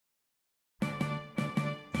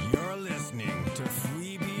to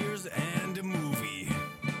Free Beers and a Movie.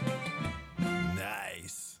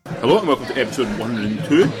 Nice. Hello and welcome to episode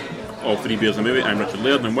 102 of Free Beers and a Movie. I'm Richard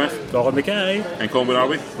Laird and I'm with Colin Mackay. And Colin, where are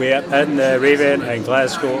we? We're in Raven in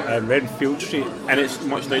Glasgow and Renfield Street. And it's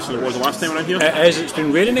much nicer than it was the last time around here? It is. It's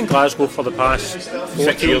been raining in Glasgow for the past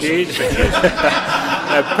 14 days.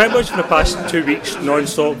 Pretty much for the past 2 weeks,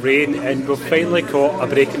 non-stop rain, and we've finally caught a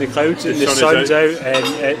break in the clouds and the sun's out and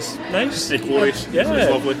it's nice. It's glorious. Yeah.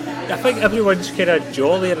 It's lovely. I think everyone's kind of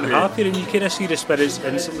jollier and happier, and you kind of see the spirits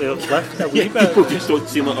instantly lift a wee bit. People just don't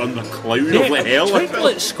seem like they're under a cloud of like hell. It's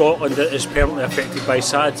like Scotland that is permanently affected by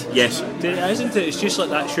sad. Yes. Isn't it? It's just like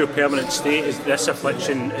that's your permanent state. Is this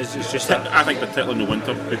affliction is just that. I think particularly in the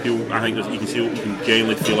winter, I think you can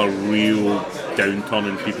generally feel a real downturn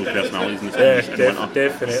in people's personalities in the winter.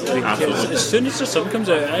 Definitely. Absolutely. As soon as the sun comes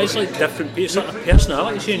out, it's like different. It's like a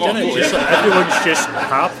personality change, isn't it? It's just like everyone's just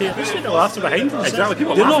happy. It's like the laughter behind them. Exactly.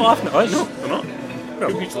 People They're laughing. not laughing at us. No, they're not.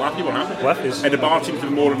 People used to laugh, people weren't happy. With us. And the bar seems to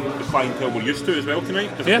be more the clientele we're used to as well tonight,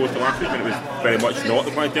 as opposed to last week when it was very much not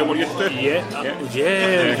the clientele we're used to.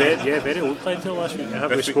 Very old clientele last week. We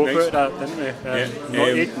This spoke week, about that,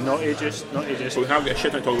 didn't we? Not ages. But we have got a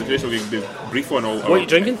shit ton to talk about today, so we can be brief on all. What are you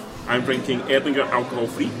drinking? I'm drinking Erdinger alcohol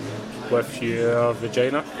free. With your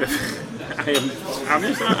vagina.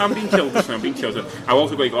 I'm being chilled. I'm being chilled. I've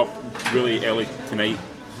also got to get up really early tonight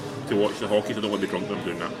to watch the hockey, so I don't want to be drunk when I'm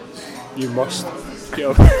doing that. You must get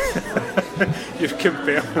up. You're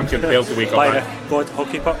compelled. I'm compelled to wake up by the God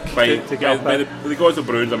hockey puck to get up. By the gods of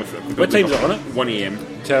Bruins, I'm what time's it on it? 1 a.m.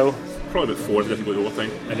 Till? Probably about 4 if you go to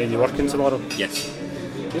overtime. And then you're working tomorrow? Yes.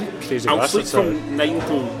 Crazy I'll bastard, sleep from 9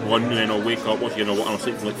 till 1 and then I'll wake up, and I'll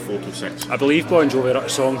sleep from like 4 till 6. I believe Bon Jovi wrote a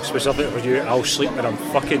song specifically for you. I'll sleep when I'm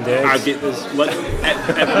fucking dead. I get this.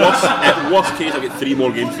 At worst case, I get 3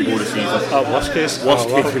 more games to go this season. At worst case? 3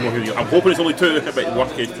 more games. I'm hoping it's only 2, but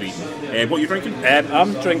worst case 3. What are you drinking?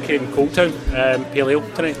 I'm drinking Coldtown Pale Ale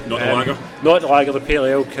tonight. Not the lager? Not the lager, the Pale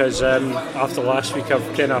Ale, because after last week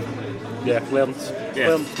I've kind of learned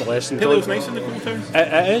my lesson. Pale Ale's nice in the Coldtown?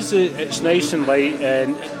 It is. It's nice and light,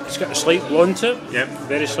 and it's got a slight blonde to it. Yep.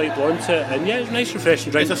 Very slight blonde to it, and it's a nice,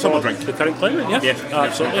 refreshing drink. It's a summer drink. The current climate,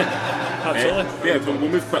 absolutely. Absolutely. We'll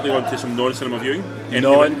move quickly on to some non-cinema viewing.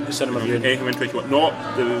 Non-cinema viewing. Anything interesting? Not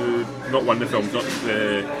one of the films, not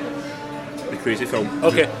the crazy film.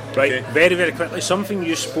 Okay. Very, very quickly. Something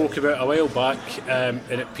you spoke about a while back, and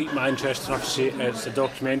it piqued my interest enough to say it's a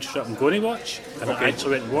documentary that I'm going to watch, and I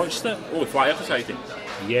actually went and watched it. Oh, the Flat Earth Society?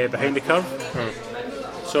 Yeah, Behind the Curve.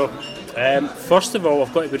 So, first of all,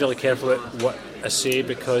 I've got to be really careful about what I say,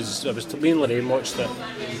 because me and Lorraine watched it,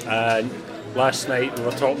 and last night we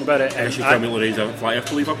were talking about it. And you tell me Lorraine's a Flat Earth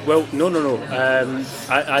believer? Well, no.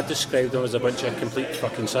 I described them as a bunch of complete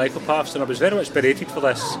fucking psychopaths, and I was very much berated for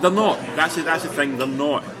this. They're not. That's the thing. They're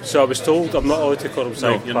not. So I was told I'm not allowed to call them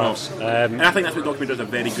psychopaths. No, you're not. And I think that's what the documentary does a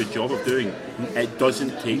very good job of doing. It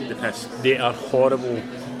doesn't take the piss. They are horrible,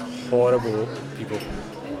 horrible people.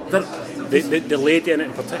 The lady in it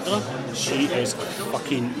in particular, she is a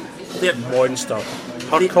fucking monster.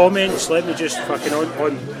 Her comments, let me just fucking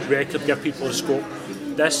on record give people a scope.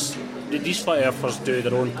 These flat earthers do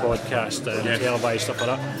their own podcast and televised stuff like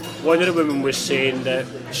that. One of the women was saying that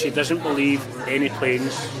she doesn't believe any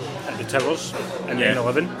planes at the towers in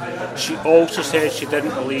 9/11. She also said she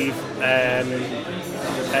didn't believe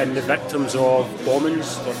in the victims of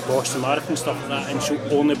bombings, like Boston Marathon, stuff like that, and she'll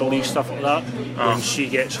only believe stuff like that when she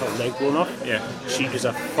gets her leg blown off. Yeah. She is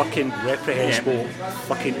a fucking reprehensible,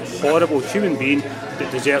 fucking horrible human being that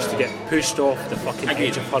deserves to get pushed off the fucking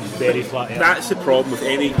edge of her very flat earth. That's the problem with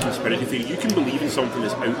any conspiracy theory. You can believe in something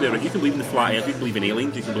that's out there. Right? You can believe in the flat earth, you can believe in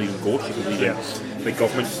aliens, you can believe in ghosts, you can believe in the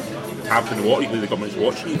government's tapped in the water, you can believe the government's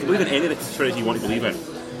watching you. You can believe in any of the conspiracy you want to believe in.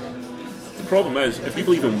 The problem is, if you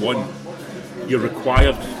believe in one, you're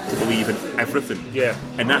required to believe in everything. Yeah.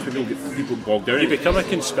 And that's when people bogged down. You become a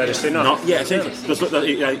conspiracy nut. Essentially.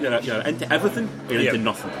 You're into everything, or you're into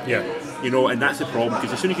nothing. Yeah. And that's the problem,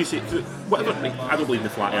 because as soon as you say, whatever, I don't believe in the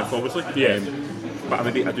flat earth, obviously. Yeah. But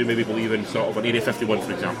I do maybe believe in sort of an Area 51,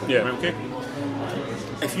 for example. Yeah. Right, okay?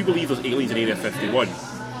 If you believe there's aliens in Area 51,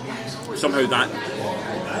 somehow that,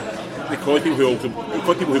 because people who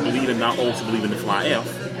believe in that also believe in the flat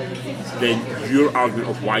earth, then your argument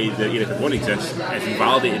of why the Area 51 exists is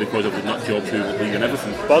invalidated because of the nut jobs who believe in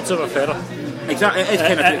everything. Birds of a feather. Exactly,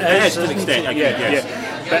 it is to an extent.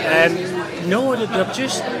 But no, they're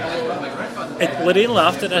just. Lorraine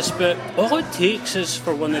laughed at this, but all it takes is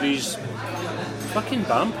for one of these fucking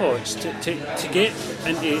bam pods to get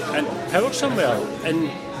into and power somewhere,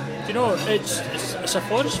 and you know, it's a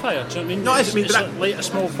forest fire. Do you know what I mean? No, It's like a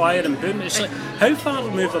small fire and boom. It's like, how far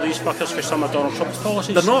removed are these fuckers for some of Donald Trump's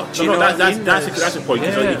policies? They're not. Do you know what I mean? That's a point.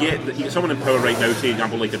 Because Yeah. you get someone in power right now, say, for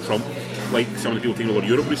example, like a Trump, like some of the people taking over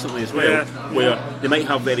Europe recently as well, Yeah. where they might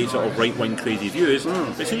have very sort of right-wing crazy views,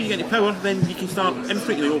 but as soon as you get into power, then you can start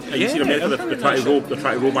infiltrating. You see in America, they're trying to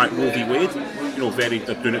roll back Roe v. Wade. You know, they're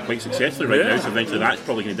doing it quite successfully right now. So eventually, that's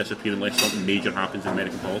probably going to disappear unless something major happens in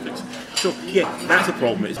American politics. So yeah, that's a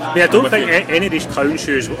problem. I don't think any of these clown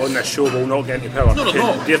shoes on this show will not get into power. No, they're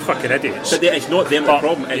not. They're fucking idiots. But it's not them the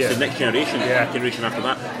problem. It's yeah. the next generation, generation after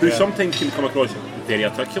that, who sometimes can come across very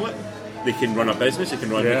articulate. They can run a business. They can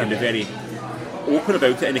run. They can be very open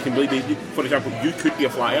about it, and they can believe. For example, you could be a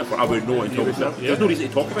flat earther. I would know until there's no reason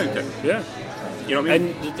to talk about it. Yeah. You know what I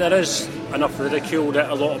mean? And there is enough ridicule that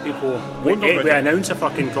a lot of people, Won't we announce a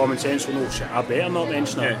fucking common sense, well, no shit, I better not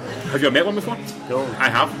mention it. Have you met one before? No. I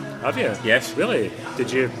have. Have you? Yes. Really?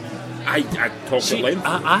 Did you? I talked at length.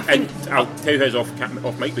 I think, and I'll tell you how's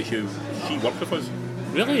off mic, but she worked with us.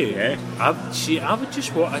 Really? Yeah. I would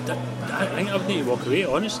just walk. I think I would need to walk away,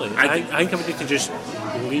 honestly. I think I would need to just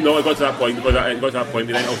leave. No, it got to that point. We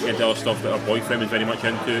then also get into other stuff that our boyfriend was very much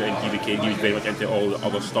into, and he was very much into all the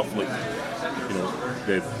other stuff, like, you know,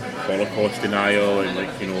 the Holocaust denial and, like,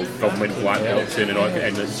 you know, government blackboxing and all that,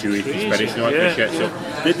 and the Jewish conspiracy and all that kind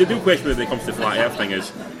of shit. So the real question when it comes to the flat earth thing is,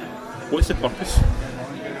 what's the purpose?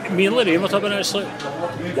 Me and Lorraine were talking about it, it's like,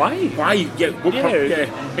 why? Why? Yeah,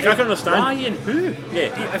 Like, I can understand. Why and who?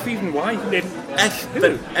 Yeah. If even why, then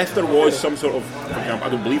If there was some sort of, for example, I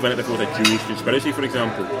don't believe in it, if there was a Jewish conspiracy, for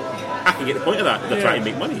example, I can get the point of that. They're trying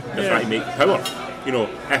to make money. They're trying to make power. You know,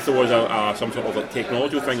 if there was some sort of like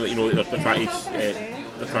technological thing that, you know, they're trying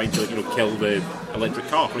to you know, kill the electric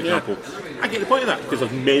car, for example. I get the point of that because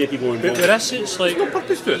there's many people involved. But this, it's like, there's no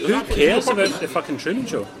purpose to it. Who cares about the fucking Truman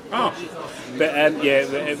Show? Oh. But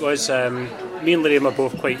it was me and Lorraine were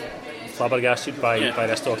both quite flabbergasted by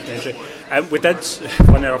this documentary. We did,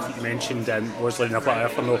 one of the you mentioned was Lorraine a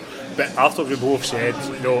flat earther, no, but after we both said,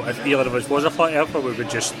 no, if either of us was a flat earther, we would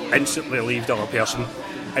just instantly leave the other person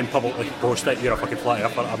and publicly post it, you're a fucking flat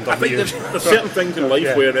earther, I'm done with you. There's certain things in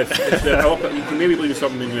life where if they're you can maybe believe in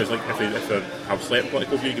something where it's like if they have slept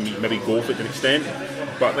political view, you can maybe go for it to an extent.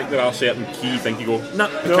 But I think there are certain key things you go, no,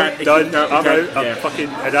 done, I'm out, I'm fucking,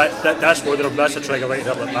 that's one of them, that's a trigger right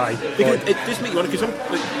there, like, aye. Because it just makes you wonder, because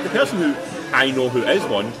like, the person who I know who is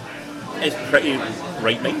one is pretty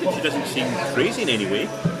right-minded, she doesn't seem crazy in any way.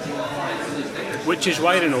 Which is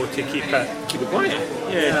why, you know, to keep it quiet.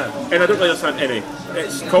 Yeah. And I don't really understand any.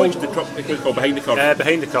 It's called it's called Behind the Curve.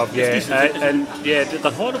 Behind the Curve, yeah. And yeah,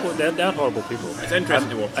 they're horrible. They're horrible people. It's interesting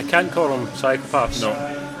to watch. I can't call them psychopaths. No.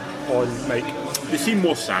 On mic. They seem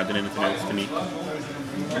more sad than anything else to me.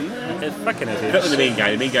 They're fucking idiots. Particularly the main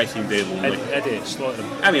guy. The main guy seemed very lonely. Idiots, lot of them.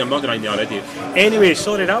 I mean, I'm not denying they are idiots. Anyway,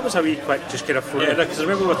 sorry, that was a wee quick, just kind of floated because I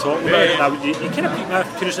remember we were talking about it. Now, you kind of piqued my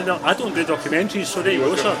curiosity. I don't do documentaries, so there you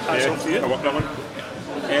go, sir. That's all for you. I worked that one.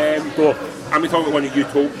 Go. I'm talking about one that you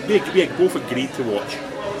told. We both agreed to watch.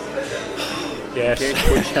 Yes. Okay,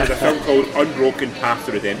 which is a film called Unbroken Path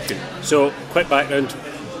to Redemption. So, quick background.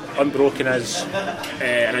 Unbroken is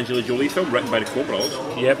an Angela Jolie film written by the Coen Brothers.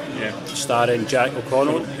 Yep. Yeah. Starring Jack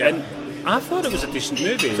O'Connell. And I thought it was a decent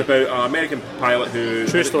movie. It's about an American pilot who...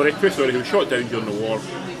 True story. Who was shot down during the war.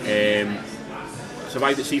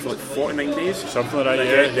 Survived at sea for like 49 days. Something like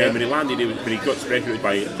that, Then when he landed, when he got executed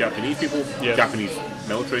by Japanese people, Japanese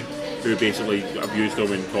military, who basically abused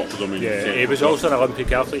them and tortured them. And he was also an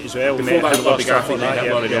Olympic athlete as well. Before that, an Olympic athlete, he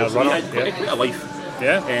had quite a life.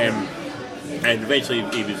 Yeah. And eventually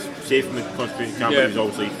he was safe from the concentration camp, but he was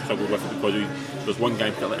obviously struggled with it because there's one guy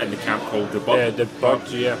in the camp called the Bug,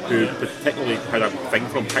 who particularly had a thing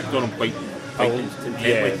from picked on him quite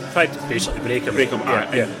intently. Tried to basically break him.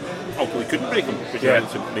 And ultimately couldn't break him, which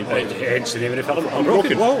is the main point. Hence the name of the film,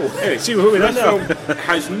 Unbroken. Whoa! Anyway, see what we done there. This film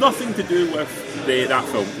has nothing to do with that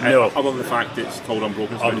film, other than the fact it's called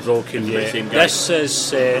Unbroken. Unbroken,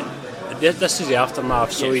 This is the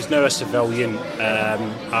aftermath. So he's now a civilian,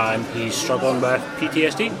 and he's struggling with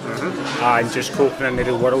PTSD and just coping in the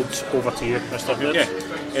real world. Over to you, Mr. Beard.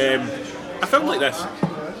 A film like this, a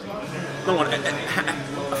film like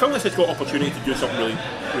this has got opportunity to do something really,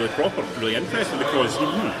 really proper, really interesting, because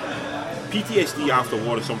PTSD after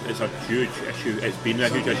war is a huge issue. It's been a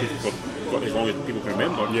huge issue for as long as people can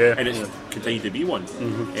remember, and it's continued to be one.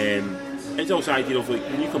 It's also the idea of like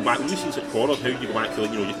when you come back, when you see such horror, how do you go back to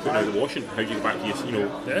just putting out the washing? How do you go back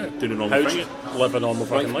to doing a normal thing? Live a normal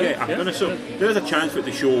fucking life. So there is a chance for it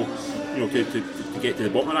to show, to get to the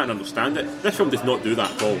bottom of that and understand it. This film does not do that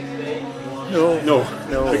at all. No.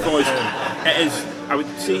 Because it is I would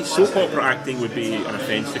say soap opera acting would be an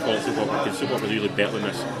offence to call it soap opera, because soap opera is usually better than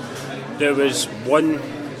this. There was one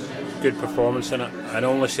good performance in it, and I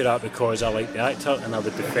only say that because I like the actor, and I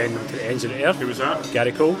would defend him to the ends of the earth. Who was that?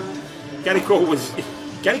 Gary Cole. Gary Cole was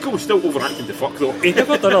still overacting to fuck though. He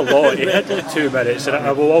never done a lot. He had like 2 minutes, and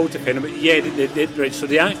I will all defend him. But yeah, right. So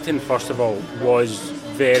the acting, first of all, was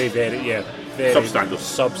very, very Substandard.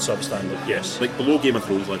 Substandard. Yes, Like below Game of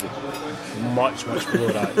Thrones level. much below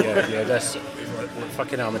that. Yeah. This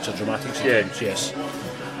fucking amateur dramatics. Yeah. Yes.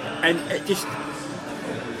 And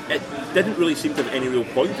it didn't really seem to have any real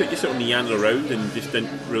point to it. It just sort of meandered around and just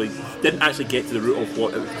didn't actually get to the root of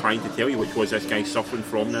what it was trying to tell you, which was this guy suffering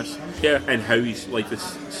from this, and how his life was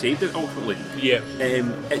saved it ultimately. Yeah.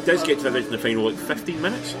 It does get to the original final like 15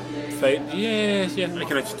 minutes. Yeah. I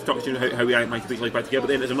kind of talked to you how he might put his life back together,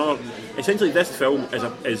 but then there's another. Essentially, this film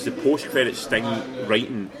is the post-credit Sting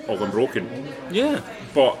writing of Unbroken. Yeah.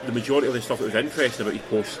 But the majority of the stuff that was interesting about his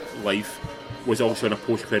post-life was also in a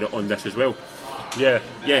post-credit on this as well. Yeah.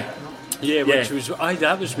 Yeah, which was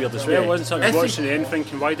that was weird as well, wasn't it? I was watching the end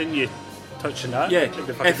thinking, why didn't you touch on that? Yeah,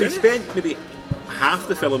 if they spent maybe half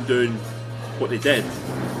the film doing what they did,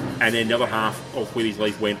 and then the other half of where his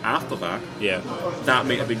life went after that, that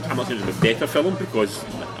might have been. I'm not saying it was a better film because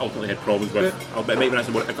it ultimately had problems with. But it might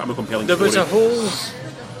have been a more compelling there story. was a whole.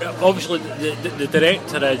 Obviously, the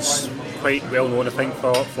director is quite well known, I think,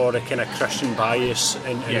 for the kind of Christian bias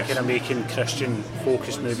and kind of making Christian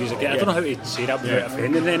focused movies. Again, I don't know how to say that without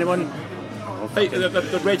offending anyone.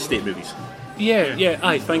 The Red State movies. Yeah.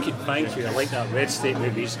 Aye, thank you. I like that Red State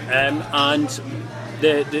movies. And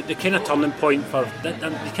the kind of turning point for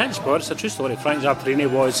you can't spoil it, it's a true story. Frank Zapparini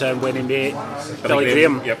was when he met Billy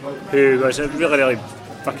Graham, who was a really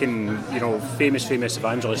fucking famous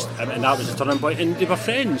evangelist, and that was the turning point. And they were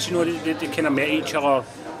friends, they kind of met each other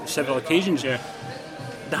several occasions. Yeah.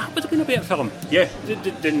 That would have been a better film. Yeah.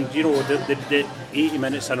 Than the 80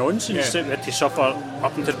 minutes of nonsense that we had to suffer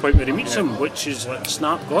up until the point where he meets him, which is like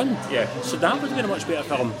snap gone. Yeah. So that would have been a much better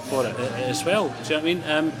film for it as well. Do you know what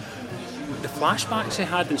I mean? The flashbacks he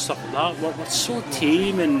had and stuff like that were so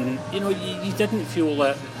tame, and you didn't feel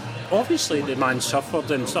that. Obviously, the man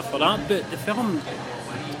suffered and stuff like that, but the film,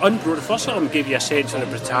 the first film gave you a sense of the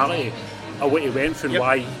brutality of what he went through, and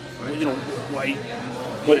why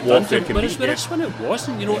what it done to him. Whereas this one, it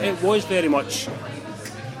wasn't. It was very much,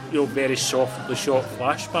 very softly shot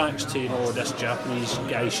flashbacks to this Japanese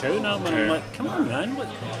guy shouting at him, and I'm like, come on, man,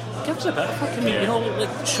 give us a bit of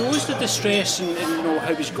fucking, shows the distress and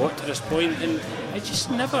how he's got to this point, and it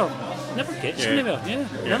just never gets anywhere.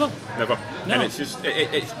 Never. No. And it's just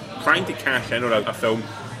it's trying to cash in on a film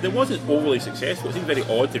that wasn't overly successful. It seemed very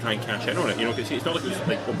odd to try and cash in on it, because it's not like it was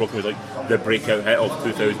like Unbroken was like the breakout hit of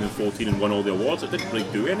 2014 and won all the awards. It didn't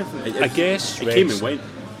really do anything. I guess it came and went.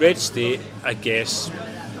 Red State, I guess.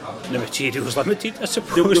 The material's limited, I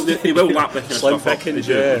suppose. They will lap this kind of Slim stuff pickings,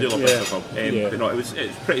 up. They do lap this stuff up. Yeah. But no, it's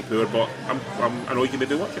pretty poor, but I know you can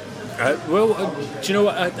maybe watch it. Do you know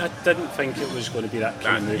what? I didn't think it was going to be that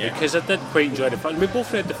kind of movie, because I did quite enjoy the film. We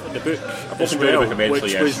both read the book as well,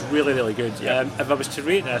 which was really, really good. Yeah. If I was to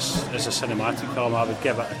rate this as a cinematic film, I would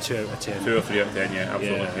give it a 2 out of 10. 2 or 3 out of 10, yeah,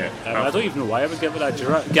 absolutely. I don't even know why I would give it that.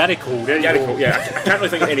 Gary Cole, Gary Cole, yeah. I can't really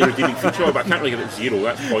think of any redeeming feature, but I can't really give it 0.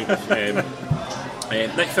 That's pointless.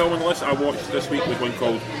 Next film on the list I watched this week was one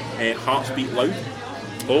called Hearts Beat Loud.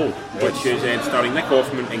 Which is starring Nick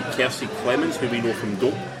Offerman and Kiersey Clemens, who we know from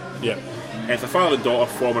Dope. Yeah. It's a father and daughter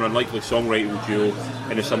form an unlikely songwriting duo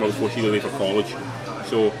in the summer before she leaves for college.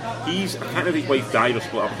 So I can't remember if his wife died or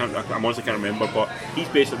split up, I honestly can't remember, but he's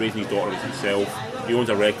basically raising his daughter as himself. He owns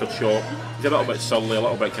a record shop. He's a little bit surly, a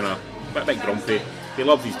little bit kind of a bit grumpy. He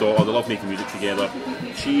loves his daughter, they love making music together.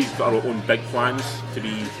 She's got her own big plans to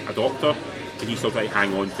be a doctor, and he's still trying to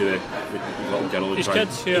hang on to the little girl. His kid.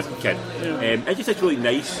 It's just a really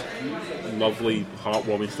nice, lovely,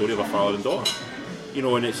 heartwarming story of a father and daughter.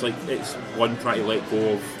 And it's like it's one trying to let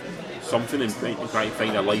go of something and trying to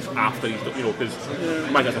find a life after he's, because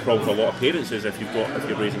that's a problem for a lot of parents is if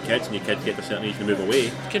you're raising kids and your kids get to a certain age and move away.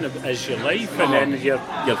 It kind of is your life, and then you're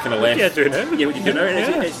kind of left. What are you doing now? Yeah, what you do now.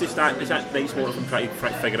 It's just that nice moment from trying to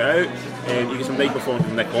figure it out. You get some nice performance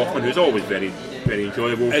from Nick Offerman, who's always very, very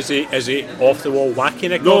enjoyable. Is he off the wall wacky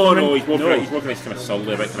Nick Offerman? No, he's more kind of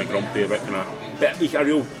sully, a bit kind of grumpy, a bit kind of. But he's a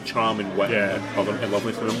real charm and wit and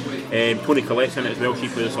loveliness for him. Toni Collette's in it as well. She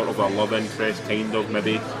plays sort of a love interest, kind of,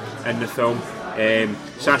 maybe, in the film.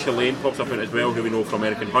 Sasha Lane pops up in it as well, who we know from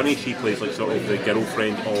American Honey. She plays like sort of the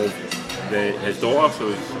girlfriend of his daughter.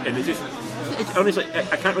 So honestly,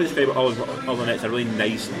 I can't really describe it other than it's a really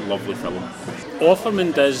nice, lovely film.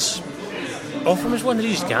 Offerman's one of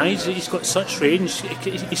these guys. He's got such range.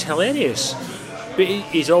 He's hilarious. but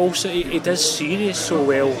he's also he does serious so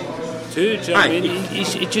well too. Do you know what I mean?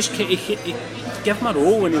 He just he give him a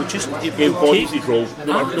role and he embodies his role.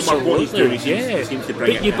 No matter what he's doing, he seems to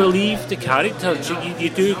bring it. But you believe the character. So you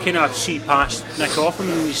do kind of see past Nick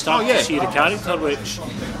Offerman and you start to see the character, which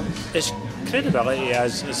is credibility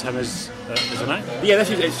as him as an actor. Yeah, this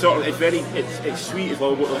is it's sweet as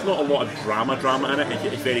well, but there's not a lot of drama in it.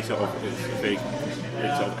 It's very sort of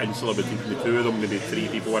insular between the two of them, maybe 3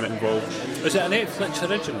 people in it involved. Is it a Netflix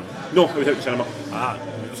original? No, it was out in cinema.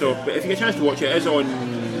 So, but if you get a chance to watch it, it is on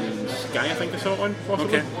Sky, I think I saw it on,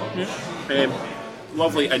 possibly. Okay. Yeah.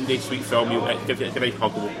 Lovely indie, sweet film. It's a very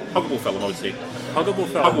huggable film, I would say. Huggable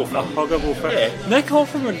film. Yeah. Nick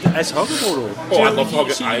Offerman is huggable though. Oh, I love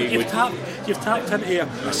huggable. You've tapped into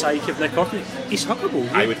a psyche of Nick Offerman. He's huggable.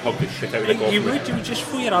 I would hug the shit out of Nick Offerman. You would just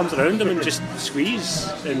throw your arms around him and just squeeze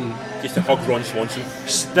and just to hug Ron Swanson.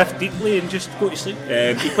 Sniff deeply and just go to sleep.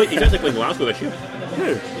 He's actually playing Glasgow this year.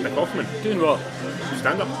 Who? Nick Offerman. Doing what?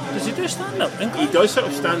 Stand up. Does he do stand up? He does sort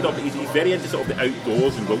of stand up. He's very into sort of the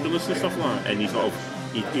outdoors and wilderness and stuff like that. And he's sort of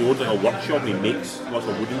he owns like a workshop and he makes lots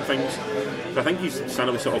of wooden things. So I think he's stand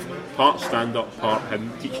up is sort of part stand up, part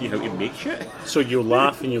him teaching you how to make shit. So you'll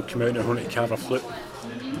laugh and you'll come out and want to carve a flute.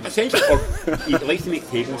 Essentially, or he likes to make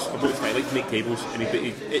tables. I've noticed that he likes to make tables, and he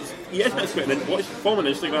is exciting. Follow him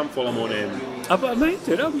on Instagram. Follow him on. I might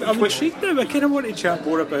do. I'm intrigued now. I kind of want to chat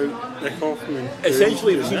more about Nick Offerman.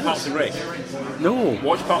 Essentially, have you seen Parks and Rec? No.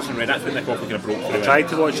 Watch Parks and Rec. That's when Nick Offerman kind of broke through. I tried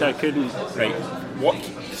to watch it. I couldn't. Right.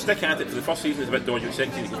 Stick at it. For the first season, it's a bit dodgy. The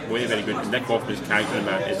second season, it's very, very good. And Nick Offerman's character in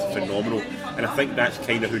that is phenomenal. And I think that's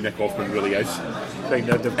kind of who Nick Offerman really is.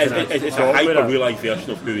 It's a hyper-realised version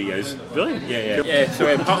of who he is. Really? Yeah.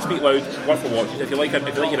 So Hearts Beat Loud, worth a watch. If you like your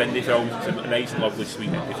indie films, it's a nice, lovely, sweet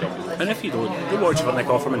indie film. And if you don't, go watch it for Nick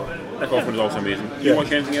Offerman. Nick Offerman is also amazing. Do you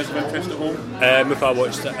watch anything else of interest at home? If I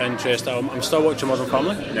watched it interest, I'm still watching Modern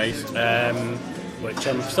Family. Nice. Which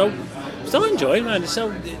I'm still enjoying, man.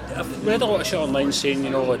 I've read a lot of shit online saying,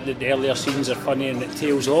 like the earlier scenes are funny and it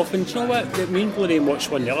tails off. And you know what? Me and Blaine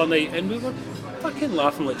watched one the other night and we were fucking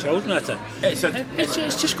laughing like children at it.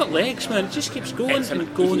 It's just got legs, man. It just keeps going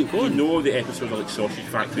and going. You know the episodes are like sausage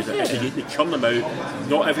factories. They churn them out.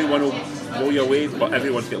 Not everyone will blow you away, but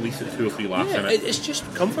everyone's got at least 2 or 3 laughs in it. It's just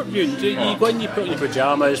comfort viewing. You go in, you put on your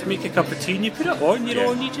pyjamas, make a cup of tea, and you put it on,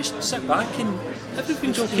 and you just sit back and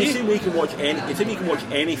everything's okay. You say you can watch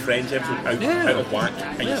any Friends episode out of whack,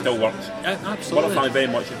 and it still works. Absolutely. What I find very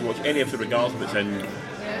much, if you watch any episode, regardless if it's in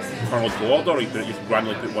chronological order, or you just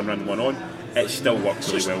randomly put one random one on, it still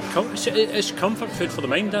works really well. It's comfort food for the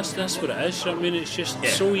mind. That's what it is. I mean, it's just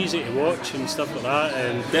so easy to watch and stuff like that.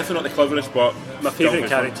 And definitely not the cleverest, but my favourite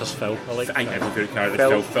character's Phil. I think my favourite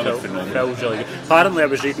character is Phil. Phil is phenomenal. Phil's really good. Apparently, I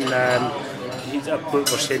was reading. A book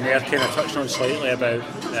we're saying there, kind of touched on slightly about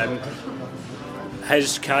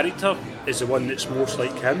his character is the one that's most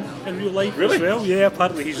like him in real life as well. Yeah,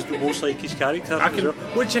 apparently he's the most like his character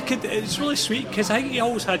which it's really sweet because I think he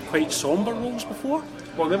always had quite sombre roles before.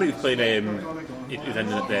 Well, remember he played he was in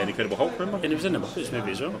the Incredible Hulk, remember? And he was in the Muppets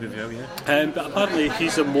movie as well. Yeah. But apparently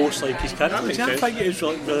he's the most like his character. I think it is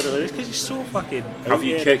really hilarious because he's so fucking... Have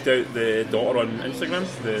you checked out the daughter on Instagram?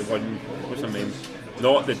 The one, what's her name?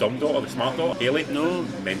 Not the dumb daughter, the smart daughter, Hayley? No.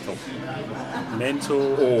 Mental.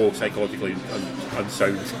 Oh, psychologically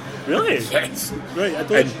unsound. Really? Yes. Right, I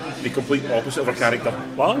don't... And the complete opposite of her character.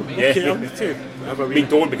 Wow, okay, yeah. I'm too.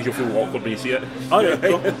 Don't, because you'll feel awkward when you see it. I don't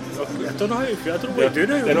know how to feel. I don't know what to do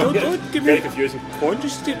now. Don't give me... Very confusing.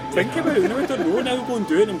 Just to think about it. I don't know. Now I'll go and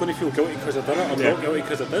do it and I'm going to feel guilty because I've done it. I'm not guilty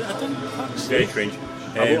because I did it. I don't... Very strange.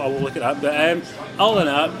 I will look at that. But other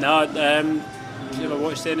than that, have you ever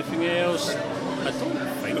watched anything else? I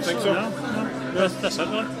don't think so. No. That's it,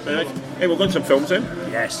 man. Hey, we've done some films then.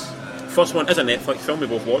 Yes. First one is a Netflix film we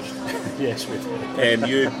both watched. Yes, we did.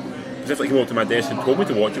 You specifically came over to my desk and told me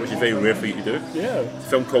to watch it, which is very rare for you to do. Yeah. It's a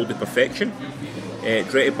film called The Perfection,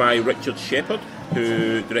 directed by Richard Shepard,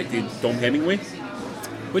 who directed Dom Hemingway.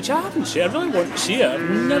 Which I haven't seen. I really want to see it. I've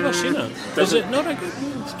never seen it. Is it not a good...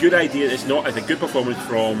 It's a good idea. It's a good performance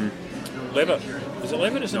from... Levitt. Is it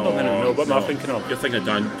Levitt? Is it Dom Hemingway? No, what am I thinking of? You're thinking of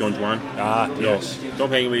Don Juan. Yes. Dom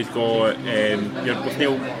Hemingway's got with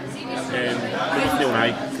Neil and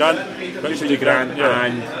I. Grant. Richard Grant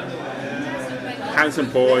and handsome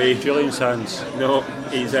boy. Julian Sands. No,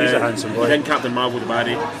 he's a handsome boy. He's in Captain Marvel with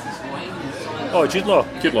Barry. Oh, Jude Law.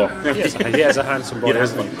 Yes, he is a handsome boy,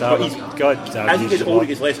 isn't he? As he gets older, he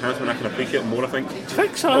gets less handsome, and I can appreciate him more, I think. Do you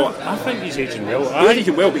think so? I think he's aging well. He's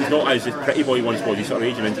aging well, but he's not as pretty boy he once was. He's sort of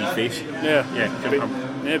aging into his face. Yeah.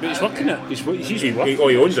 Yeah, but he's working it. He's working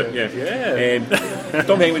he owns it, yeah. Yeah.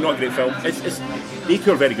 Tom Henley, not a great film. They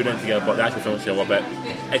two are very good in it together, but the actual film is still a bit...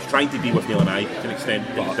 It's trying to be with Neil and I to an extent,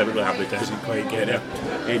 but it didn't really have the... Doesn't quite get it.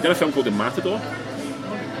 He did a film called The Matador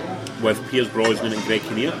with Pierce Brosnan and Greg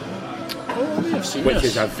Kinnear, I've seen which this.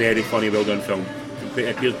 is a very funny, well done film.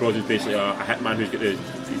 Pierce Brosnan is basically a hitman who's got the...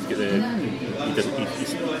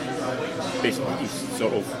 He's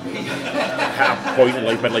sort of hit a point in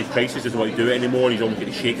life, midlife crisis, doesn't want to do it anymore. He's almost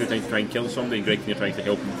getting shaken every time to try and kill somebody, and Greg Kinnear tries to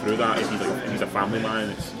help him through that. He's a family man.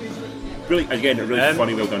 It's really, again, a really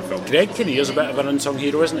funny, well done film. Greg Kinnear's a bit of an unsung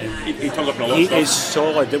hero, isn't he? He turns up in a lot He of stuff. is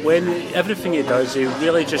solid. When everything he does, he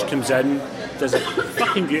really just comes in, does a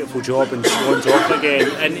fucking beautiful job, and swans off again.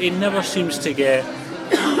 And he never seems to get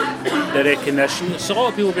the recognition. So a lot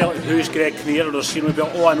of people will be like, "Who's Greg Kinnear?" Or they'll see him and be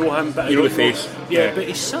like, "Oh, I know him," but You know I the don't face. Yeah, Yeah. but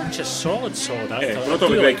he's such a solid actor. Yeah, we're not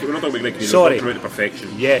talking about Greg Kinnear. Sorry. We're talking about the perfection.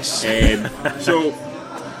 Yes. So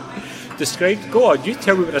Go on, you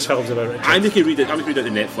tell me what this film's about. Richard. I'm just going to read out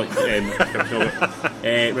the Netflix.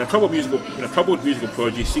 When a troubled musical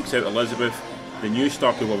prodigy seeks out Elizabeth, the new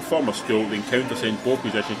star pupil of a former school, the encounter sends both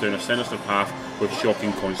musicians down a sinister path with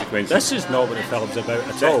shocking consequences. This is not what the film's about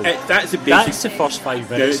at all. That's the basic. That's the first 5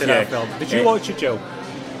 minutes of Yeah. that film. Did you watch it, Jill?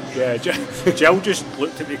 Yeah, Jill just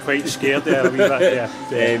looked at me quite scared there a wee bit.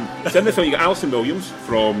 Yeah. So in the film, you got Alison Williams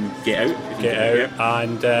from Get Out. if you Get know, Out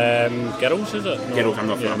and Girls, is it? No. Girls, I'm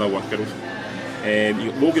not watching Girls.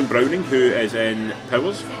 You got Logan Browning, who is in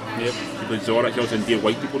Powers. Yep. He plays Zora. She's also in Dear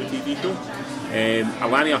White People, the TV show.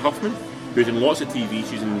 Alania Huffman, who's in lots of TV.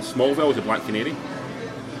 She's in Smallville as a Black Canary.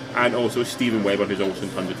 And also Steven Weber, who's also in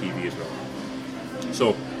tons of TV as well.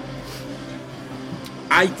 So,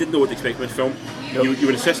 I didn't know what to expect from this film. Nope. You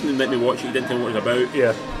were insisting on letting me watch it, you didn't tell me what it was about.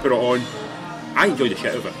 Yeah. Put it on. I enjoyed the shit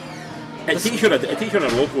out of it. It takes you on a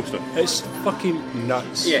roller coaster. It's fucking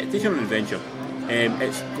nuts. Yeah, it takes you on an adventure.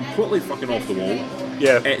 It's completely fucking off the wall.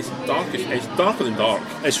 Yeah. It's darker than dark.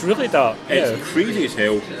 It's really dark. It's Yeah. crazy as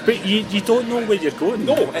hell. But you don't know where you're going.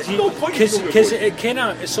 No, it's no point in knowing where Because you're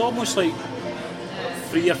going. it's almost like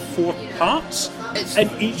 3 or 4 parts,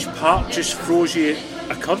 and each part just throws you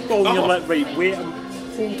a curveball, and you're like, right, wait,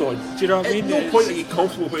 hold on. Do you know what I mean? There's no point that you're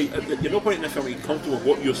comfortable. You're no point in the film. You're comfortable with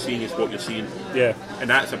what you're seeing is what you're seeing, Yeah. and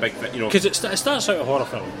that's a big thing. You know, Because it starts out a horror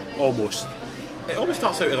film, almost. it almost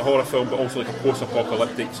starts out as a horror film, but also like a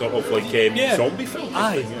post-apocalyptic sort of like zombie film.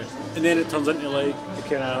 Aye. Yeah. And then it turns into like the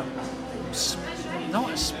kind of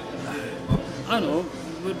I don't know.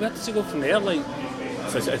 Where does it go from there? Like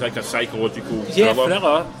So it's like a psychological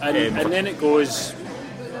thriller, Um, and then it goes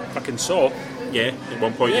fucking Saw. Yeah, at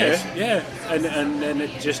one point, yes. Yeah, and then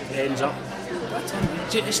it just ends up.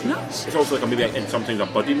 It's nuts. It's also like maybe and sometimes a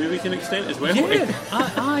buddy movie to an extent as well. Yeah,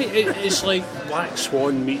 it's like Black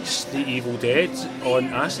Swan meets The Evil Dead on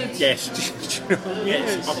acid. Yes. Do you know what I mean?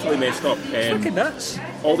 It's utterly messed up. It's fucking nuts.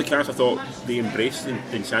 All the cast, I thought they embraced the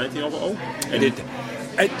insanity of it all. And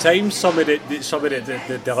At times, some of the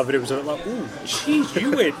delivery was like, oh, jeez,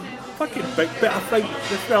 you went fucking big, but I think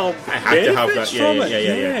the film I had to have benefits that, yeah, from yeah,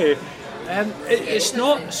 it. yeah, yeah. It's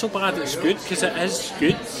not so bad it's good, because it is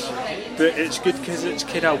good, but it's good because it's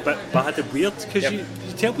kind of a bit bad and weird, because Yep. you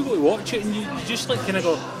tell people to watch it and you just like kind of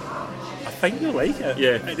go, I think you like it,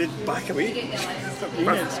 Yeah. and then back away.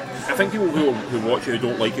 I think people who watch it who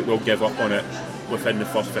don't like it will give up on it within the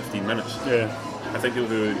first 15 minutes. Yeah. I think people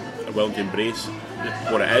who are willing to embrace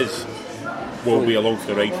what it is will be along for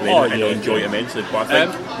the ride for them Oh, and yeah, enjoy yeah. it immensely. But I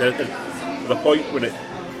think there's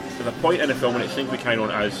a point in the film when it seems to be carrying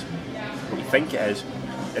on as what you think it is,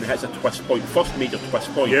 and it hits a twist point, first major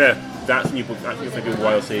twist point. Yeah. That's when you think of a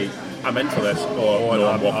while say, I'm in for this, or no,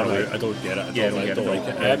 I'm walking away. I don't get it. I Yeah, don't like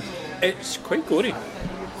it. Yeah. It's quite gory.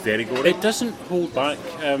 Very gory. It doesn't hold back,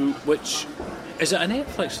 which... Is it a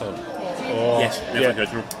Netflix film? Yes, Netflix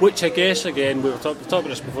original. Which I guess, again, we were talking about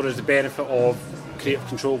this before, is the benefit of creative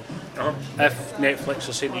control. Uh-huh. If Netflix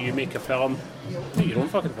are saying that you make a film, make your own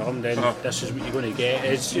fucking film, then this is what you're going to get.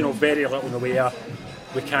 It's, very little in the way of,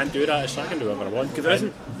 we can't do that, so I can do whatever I want. Because there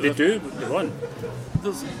isn't- They do what they want. I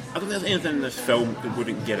don't think there's anything in this film that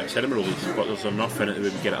wouldn't get a cinema release, but there's enough in it that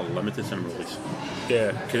would get a limited cinema release.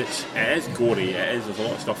 Yeah. Because it is gory, there's a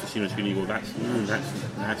lot of stuff that's seen on screen you go, that's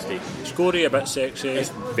nasty. It's gory, a bit sexy. It's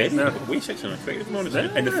very way sexy than I expected, to be honest.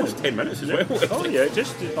 In the first 10 minutes as well. Oh yeah,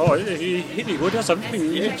 here you go, there's something.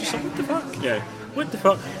 Yeah. Just what the fuck? Yeah. What the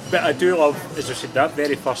fuck? But I do love, as I said, that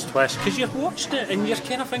very first twist, because you're watching it and you're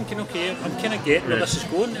kind of thinking, okay, I'm kind of getting where this is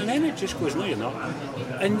going, and then it just goes, no, you're not.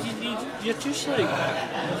 And you're just like,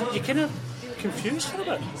 you kind of confused for a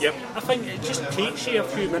bit. Yep. I think it just takes you a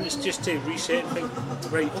few minutes just to reset and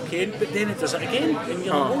think, right, okay, but then it does it again, and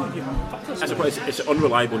you're like, oh, you fuckers. I suppose it's an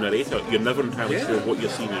unreliable narrator. You're never entirely sure what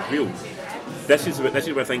you're seeing is real. This is where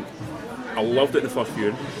I think I loved it in the first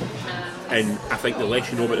viewing, and I think the less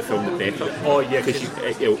you know about the film, the better. Oh yeah,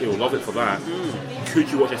 because you'll love it for that. Could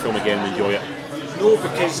you watch a film again and enjoy it? No,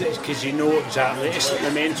 because you know exactly. It's like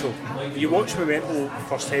Memento. You watch Memento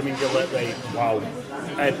first time and you're like, right, wow.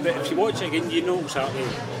 But if you watch it again, you know exactly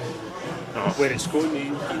where it's going.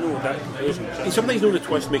 You know that conclusion. And sometimes the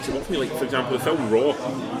twist makes it work for me. Like for example, the film Raw.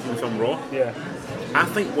 The film Raw. Yeah. I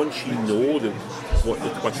think once you know what the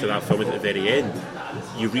twist of that film is at the very end,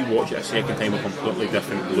 you re-watch it a second time with a completely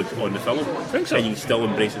different look on the film. I think so. And you still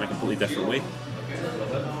embrace it in a completely different way.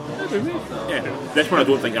 Yeah. This one I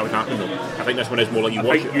don't think that would happen though. I think this one is more like you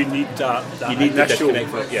watch it. You need that you need the initial disconnect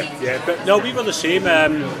for it. Yeah, but no, we were the same. I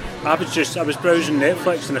was browsing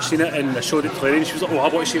Netflix and I seen it and I showed it to Claire and she was like, oh, I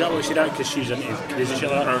want to see that because she's into crazy shit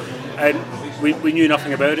like that. And we knew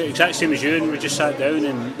nothing about it, exact same as you, and we just sat down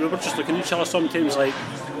and we were just looking at each other sometimes like,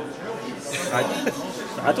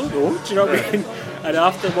 I don't know, do you know what I mean? And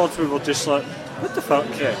afterwards we were just like, what the fuck?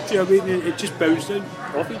 Yeah. Do you know what I mean? It just bounced in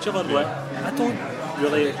off each other. Like, I don't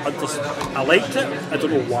really understand. I liked it. I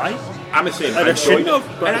don't know why. I'm the same. And I shouldn't have,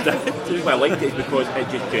 but and I think the reason why I liked it is because it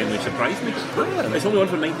just genuinely surprised me. It's only on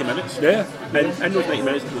for 90 minutes. Yeah. And in those 90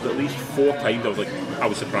 minutes, there was at least 4 times I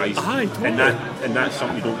was surprised. Aye, totally. And that's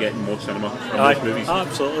something you don't get in most cinema or most movies.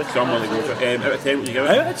 Absolutely. So I'm willing to go for it. Out of 10, would you give it?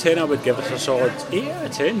 Out of 10, I would give it a solid 8 out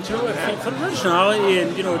of 10. Do you know what? For originality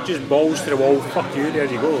and, you know, just balls to the wall, fuck you,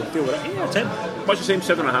 there you go. Deal with it. 8 out of 10. Much the same,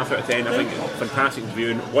 7.5 out of 10. I think fantastic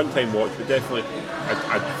viewing, one-time watch, but definitely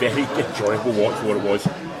a very enjoyable watch for what it was.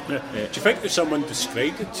 Yeah. Do you think if someone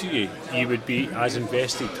described it to you, you would be as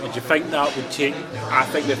invested? Or do you think that would take? I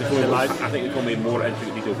think that they told me more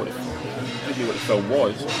intricate detail what the film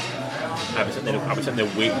was. I was sitting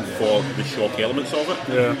there waiting for the shock elements of it.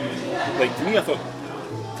 Yeah. Like to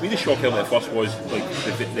me, the shock element at first was like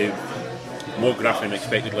the more graphic than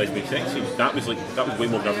expected lesbian sex scenes. That was way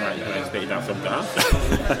more graphic than I expected that film to have.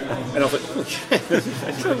 And I was like, oh shit, this is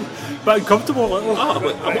but uncomfortable. Like,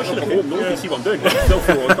 I'm watching it at home, no one can see what I'm doing, but I still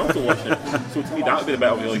feel uncomfortable watching it. So to me that would be the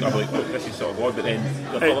bit I'd be like, look, this is sort of odd, but then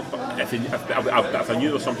if I knew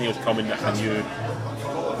there was something else coming that I knew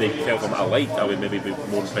the film I liked, I would maybe be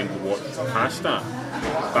more inclined to watch past that.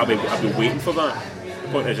 But I'd be waiting for that.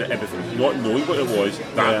 Point is, everything, not knowing what it was,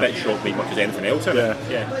 that bit shocked me much as anything else in it.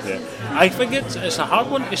 Yeah. I think it's a hard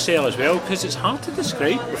one to sell as well because it's hard to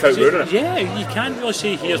describe. Without ruining it. Yeah, you can't really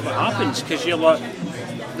say here's what happens because you're like,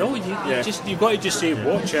 no, you've got to just say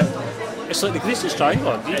watch it. It's like the Greatest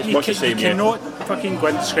Triangle. You cannot fucking go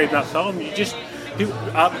and describe that film. You just.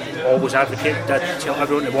 I always advocate that tell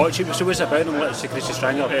everyone to watch it. So what's it about? And it's the Greatest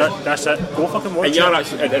Triangle. That's it. Go fucking watch it. And you're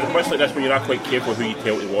actually, much like this, when you're quite careful who you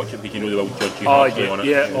tell to watch it because you know they will judge you on it.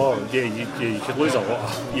 You could lose a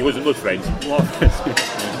lot. You lose friends. A lot of friends.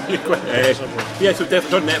 So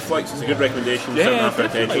definitely on Netflix. It's a good recommendation. 7.5 out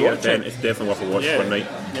of 10. 8 out of 10. It's definitely worth a watch one night.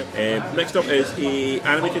 Yep. Next up is an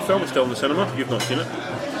animated film. It's still in the cinema. You've not seen it.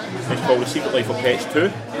 It's called The Secret Life of Pets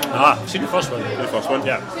 2. Seen the first one. The first one.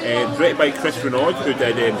 Yeah. Directed by Chris Renaud, who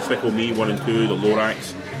did Despicable Me 1 and 2, The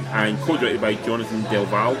Lorax, and co-directed by Jonathan Del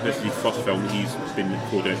Valle. This is his first film he's been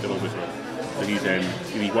co-directed of as well. So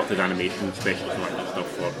he's worked as animation specialist and that kind of stuff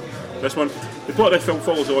for this one. The plot of this film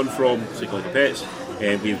follows on from Secret Life of Pets.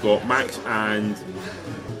 We've got Max and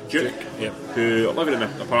Duke, who are living in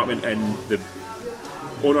an apartment, and the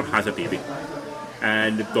owner has a baby.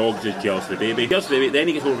 And the dog's just jealous of the baby. Then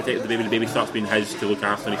he gets overprotective of the baby. The baby starts being his to look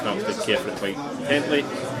after, and he starts to care for it quite intently.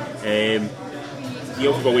 He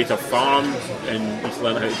also got away to a farm, and he's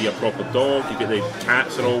learning how to be a proper dog. You get the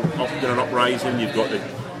cats are all up in an uprising. You've got the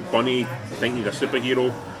bunny thinking he's a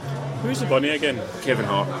superhero. Who's the bunny again? Kevin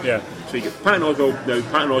Hart. Yeah. So you get Patton Oswalt. Now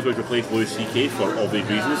Patton Oswalt replaced Louis C.K. for obvious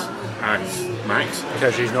reasons as Max.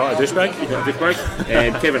 Because he's not a douchebag. He's not a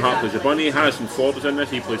douchebag. Kevin Hart plays the bunny. Harrison Ford is in this.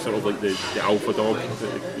 He plays sort of like the alpha dog.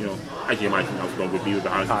 As you imagine alpha dog would be with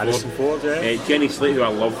Harrison Ford. Jenny Slate, who I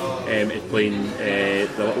love, is playing the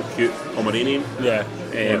little cute Pomeranian. Yeah.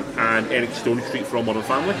 And Eric Stone Street from Modern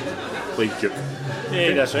Family plays Duke.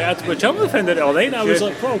 Yeah, that's right. Tell me, I found it all night. I was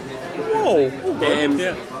like, whoa.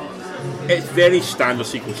 It's very standard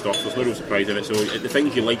sequel stuff. There's no real surprise in it. So the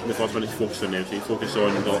things you like in the first one, it's focused on them. So you focus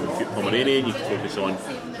on the little cute Pomeranian. You focus on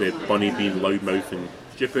the bunny being loudmouth and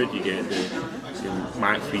stupid. You get the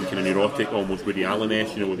Max being kind of neurotic, almost Woody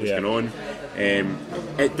Allen-esque. You know what's going on.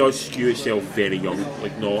 It does skew itself very young.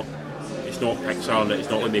 Like not. It's not Pixar, and it's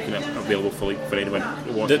not like making it available for anyone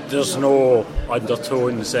to watch. There's no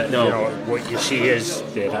undertones that No. you know what you see is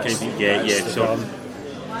that's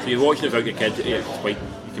So you're watching it without your kids. It's quite.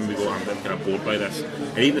 You can be going, I'm kind of bored by this.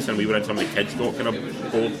 And even the time we were in, some of the kids got kind of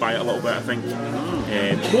bored by it a little bit, I think.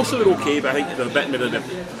 Most of them are okay, but I think they're a bit maybe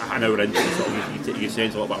an hour into it, sort of, you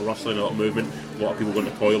sense a little bit of rustling, a lot of movement, a lot of people going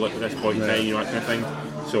to the toilet at this point in time, you know, that kind of thing.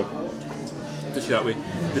 So, just that way.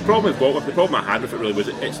 The problem I had with it really was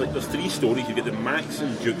it's like there's three stories. You get the Max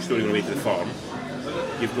and Duke story on the way to the farm.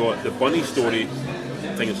 You've got the Bunny story,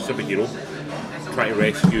 thing as a superhero, trying to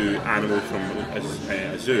rescue animals from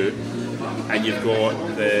a zoo, and you've got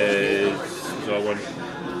the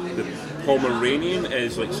Pomeranian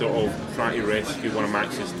is like sort of trying to rescue one of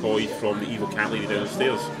Max's toys from the evil cat lady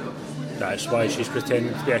downstairs. That's why she's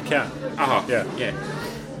pretending to be a cat. Yeah.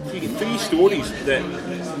 So you get three stories that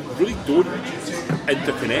really don't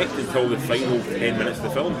interconnect until the final 10 minutes of the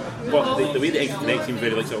film. But the way they interconnect seems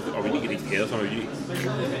very like, we need to get these together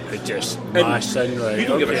somehow. It just mashing, right? You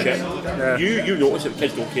don't give a shit. Yeah. You notice that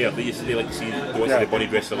kids don't care. They like to see the bunny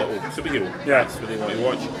dressed as a little superhero. Yeah. That's what they want to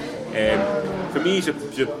watch. For me,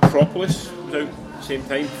 Zootropolis was out at the same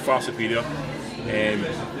time, far superior.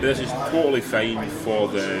 This is totally fine for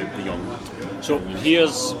the young. So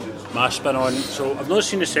here's my spin on. So I've not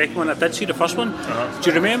seen the second one. I did see the first one. Do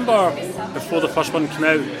you remember before the first one came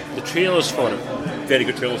out, the trailers for it? Very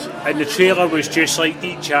good trailers. And the trailer was just like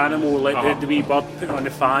each animal, like the wee bird putting on the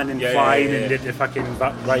fan and flying, and the fucking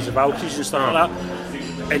Rise of Valkyries and stuff like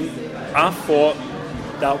that. And I thought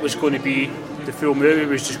that was going to be the full movie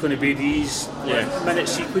was just going to be these minute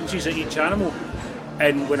sequences of each animal.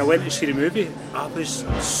 And when I went to see the movie, I was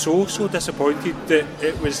so disappointed that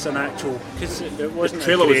it was an actual, because it wasn't.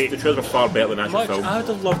 The trailer was far better than the actual film. I'd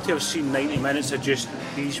have loved to have seen 90 minutes of just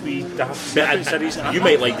these wee daft series. You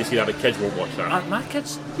might like to see that, but kids won't watch that. My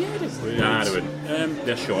kids, they would. Nah, they wouldn't.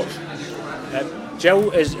 They're shorts. Jill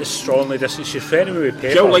is strongly this. She's threatening me with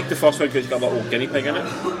paper. Jill liked the first one because it's got a little guinea pig in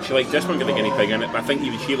it. She liked this one, got a guinea pig in it, but I think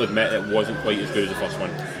even she'll admit it wasn't quite as good as the first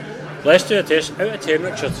one. Let's do a test. Out of 10,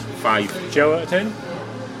 Richard. 5. Jill out of 10?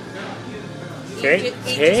 10?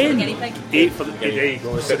 10? 8 for the guinea pig. There you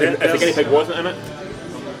go. If the guinea pig wasn't in it?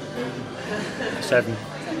 7.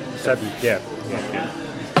 7, yeah.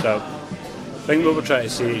 So, I think what we're trying to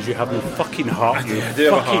say is you have no fucking heart. I do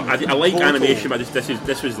have a heart. I like animation, but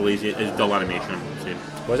this was lazy. It's dull animation, I'm saying.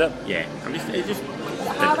 Was it? Yeah. It just...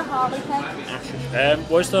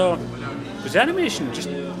 Was the animation just...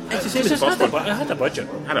 It's the same as the first one. It had a budget.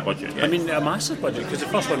 Yeah. I mean, a massive budget, because the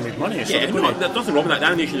first one made money. So there's nothing wrong with that. The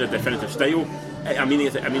animation is a definitive style. I mean,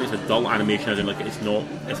 it's a dull animation, as in like it's not.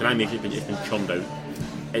 It's an animation that's been churned out.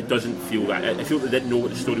 It doesn't feel that. I feel they didn't know what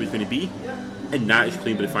the story was going to be, and that is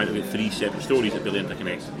claimed by the fact that we had 3 separate stories that really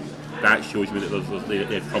interconnect. That shows me that they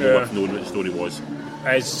had trouble with knowing what the story was.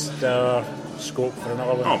 Is there scope for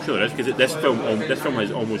another one? Oh, sure there is, because this film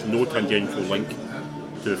has almost no tangential link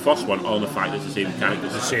to the first one, on the fact that it's the same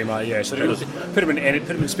characters. The same, So put them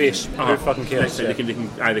in space. Who fucking cares? They can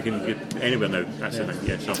get anywhere now. That's the thing.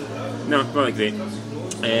 Yeah. So no, not like great.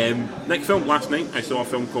 Next film, last night I saw a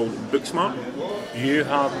film called Booksmart. You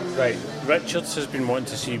have right. Richards has been wanting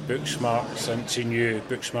to see Booksmart since he knew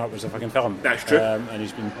Booksmart was a fucking film. That's true. And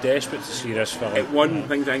he's been desperate to see this film. It won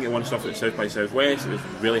things. I think it won stuff at South by Southwest. It was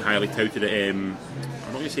really highly touted at. I'm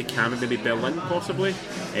not going to say Cannes, maybe Berlin, possibly.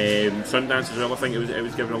 Sundance as well. I think it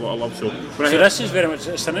was given a lot of love. So this is very much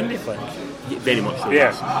it's an indie flick. Very much so.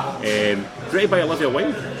 Yeah. Directed by Olivia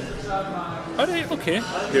Wilde. Oh, right, okay.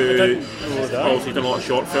 Who also done a lot of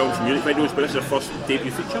short films and music videos, but this is her first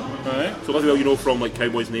debut feature. Right. So Olivia, from like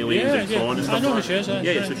Cowboys and Aliens and so on and stuff. I know who she is. So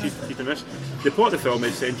she's done this. The plot of the film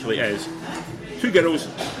essentially is 2 girls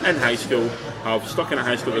in high school have stuck in a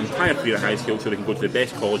high school, their entire career at high school, so they can go to the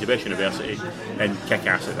best college, the best university, and kick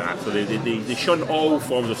ass at that. So they shun all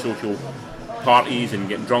forms of social parties and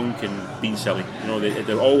getting drunk and being silly. You know,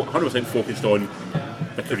 they're all 100% focused on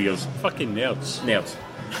their careers. Fucking nerds.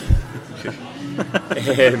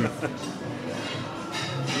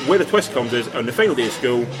 Where the twist comes is, on the final day of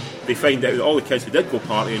school, they find out that all the kids who did go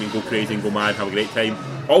partying and go crazy and go mad and have a great time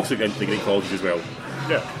also get into the great colleges as well.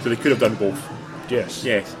 Yeah. So they could have done both. Yes.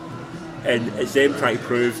 And it's them trying to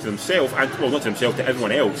prove to themselves, and well, not to themselves, to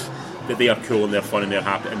everyone else, that they are cool and they're fun and they're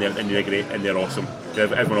happy and they're great and they're awesome.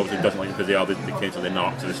 Everyone obviously doesn't like them because they are the kids of the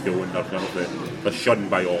narcs of the school and they're shunned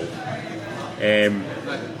by all. In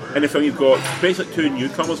the film you've got basically 2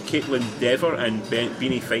 newcomers, Caitlin Dever and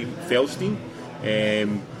Beanie Feldstein.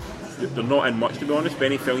 They're not in much, to be honest.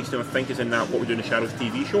 Beanie Feldstein, I think, is in that What We Do in the Shadows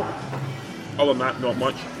TV show. Other than that, not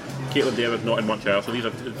much. Caitlin David not in much else, so these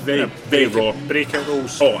are very raw. Breakout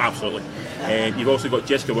roles. Oh, absolutely. You've also got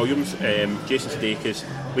Jessica Williams, Jason Sudeikis,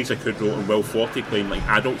 Lisa Kudrow, and Will Forte playing like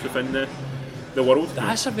adults within the world.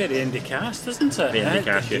 That's a very indie cast, isn't it? Very indie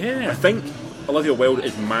cast, yeah. I think Olivia Wilde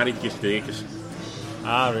is married to Jason Sudeikis.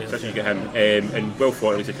 Right. So you get him, and Will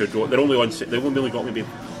Forte and Lisa Kudrow. They've only got maybe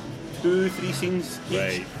 2-3 scenes each.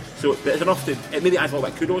 Right. So it's enough to it maybe adds a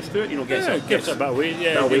little bit of kudos to it, gives it a bit of weight,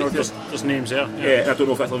 there's names there. Yeah, I don't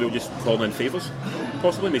know if that's Olivia just calling in favours,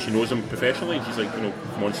 possibly. Maybe she knows them professionally and she's like,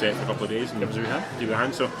 come on set for a couple of days and give us a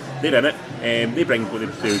hand. So they're in it. They bring what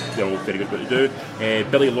they do, they're all very good at what they do.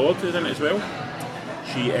 Billy Lord is in it as well.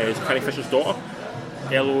 She is Carrie Fisher's daughter.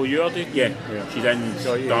 L.O.U.R.D? Yeah. She's in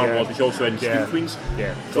Star Wars, she's also in Scream Queens.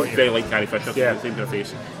 Yeah. So it's very like Carrie Fisher, same to her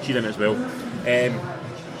face. She's in it as well.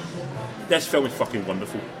 This film is fucking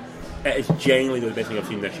wonderful. It is genuinely the best thing I've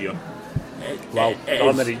seen this year. Now,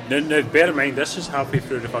 bear in mind, this is halfway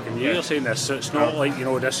through the fucking year. You're saying this, so it's not like,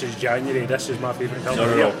 this is January, this is my favourite film of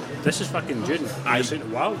the year. This is fucking June. You're saying,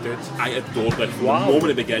 wow, dude. I adore this. From the moment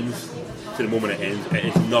it begins to the moment it ends, it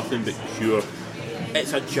is nothing but pure.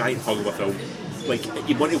 It's a giant hug of a film. Like,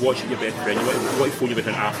 you want to watch it with your best friend, you want to phone your best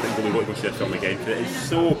friend after and go, we want to go see this film again.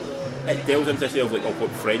 It delves into this of what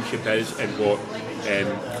friendship is and what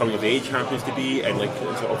coming of age happens to be, and like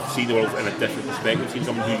sort of seeing the world in a different perspective, seeing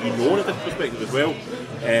someone who you know in a different perspective as well.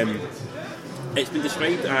 It's been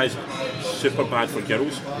described as super bad for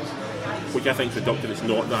girls, which I think is reductive. It's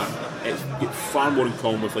not that. It's far more in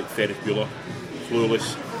common with like Ferris Bueller,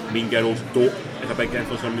 Clueless, Mean Girls, Dope is a big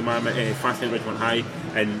influence on the man, Fascinating Ridgemont High,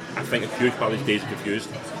 and I think a huge part of this Dazed and Confused.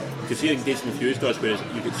 Because see, like Dazed and Confused does, whereas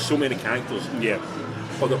you get so many characters,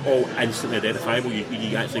 but they're all instantly identifiable. You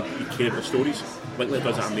care about the stories. Linklater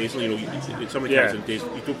does that amazingly. Some of the characters in Dazed,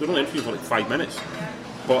 they're only interviewed for like 5 minutes,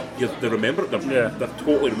 but they remember it. They're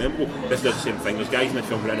totally rememberable. This does the same thing. There's guys in this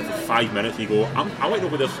film who are in it for 5 minutes. You go, I want to know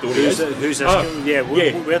what their story is. Who's this?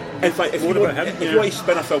 In fact, if you want to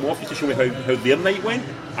spin a film off just to show me how their night went,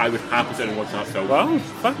 I would happily sit and watch that film. Wow,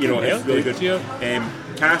 fucking it's really good.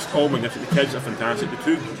 Cast, all magnificent. The kids are fantastic. The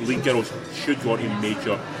two lead girls should go on to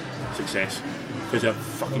major success, because they're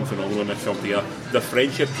fucking phenomenal in this film together. The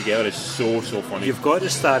friendship together is so funny. You've got the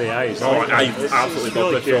starry eyes. I absolutely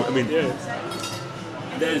love this film. I mean,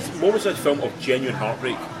 there's moments in this film of genuine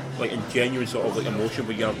heartbreak, like in genuine sort of like emotion,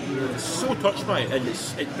 where you're so touched by it and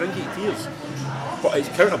it brings you to tears. But it's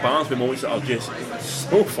counterbalanced with moments that are just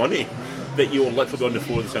so funny that you're literally on the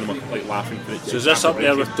floor of the cinema like laughing. So is this up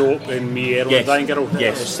there with Dope and Me, Earl and Dying Girl?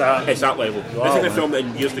 Yes, it's that level. Wow, this is a film that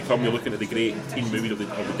in years to come you're looking at the great teen movies of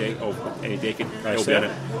any decade. It'll be in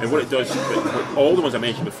it. And what it does, what all the ones I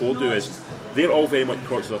mentioned before do is they're all very much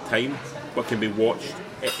products of their time, but can be watched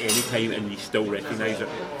at any time and you still recognise it.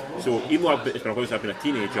 So even though I've been a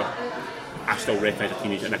teenager, I still recognise a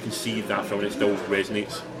teenager and I can see that film and it still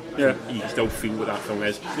resonates. Yeah. You can still feel what that film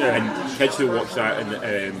is. Yeah. And kids who watch that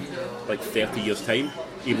in like 30 years time,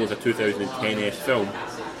 even though it's a 2010-esque film,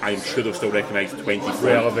 I'm sure they'll still recognise 24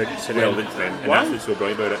 relevant to them. And that's what's so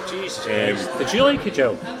brilliant about it. Jesus did you like it,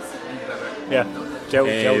 Jill? Yeah. Jill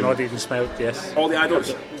nodded and smiled, yes. All the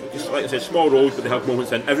adults, just like I said, small roles, but they have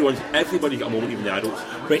moments in. Everybody's got a moment, even the adults.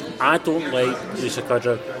 Right, I don't like Lisa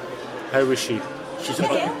Kudrow. How was she?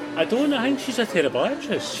 I think she's a terrible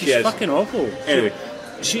actress. She's fucking awful. Anyway.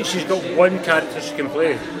 She's got one character she can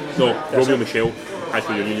play. No, Romeo and Michelle, High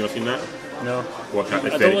School Reunion, you ever seen that? No. Watch that.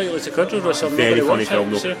 I don't like Lisa Kudrow or something. Very funny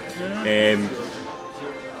film though.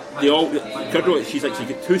 Kudrow, she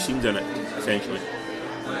get 2 scenes in it, essentially.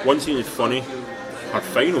 One scene is funny, her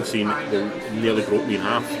final scene nearly broke me in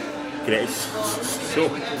half. It's so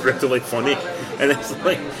brutally funny, and it's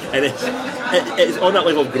it's on that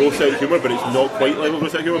level of gross out humour, but it's not quite level of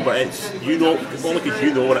gross out humour. But it's only because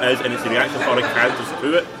you know what it is, and it's the reaction of other characters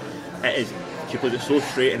to it. It is. She plays it so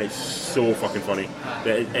straight, and it's so fucking funny.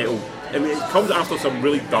 That it comes after some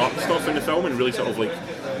really dark stuff in the film, and really sort of like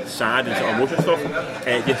sad and sort of emotional stuff.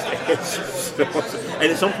 And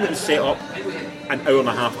it's something that was set up an hour and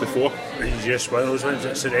a half before. It's just one of those ones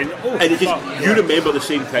that's at the end. And you remember the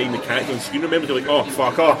same time the character on screen remembers, you're like, oh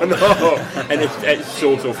fuck off, no. And it's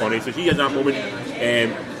so funny. So he has that moment.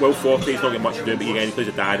 Will Forte's not got much to do, but again he plays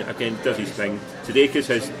a dad. Again, does his thing. Sudeikis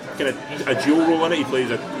has kind of a dual role in it. He plays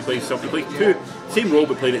two same role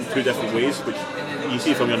but played it in 2 different ways, which you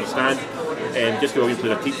see from you understand. Jessica Williams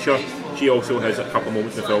plays a teacher. She also has a couple of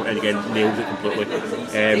moments in the film and again nails it completely.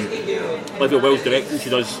 Olivia Wilde's directing, she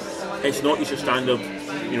does. It's not just your standard,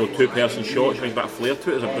 2-person shot. She brings back flair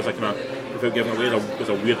to it. There's a kind of, without giving away, there's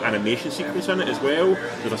a weird animation sequence in it as well.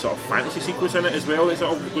 There's a sort of fantasy sequence in it as well that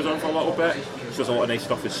sort of goes on for a little bit. She does a lot of nice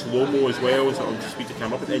stuff with slow-mo as well, so to speed the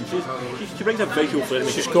camera up. And she brings a visual flair.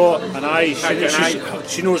 She's got an eye.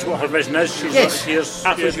 She knows what her vision is. Yes,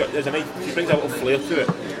 absolutely. She brings a little flair to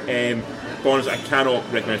it. Bonds, I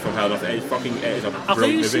cannot recommend from hell enough. It is a brilliant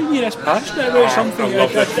movie. I've seen you this passionate about something.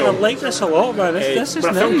 I like this a lot, man. This is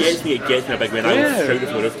when nice. When a film it gets me a big way. I will shout it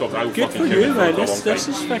from the rooftop. I will good fucking for you, man.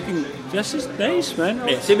 This is nice,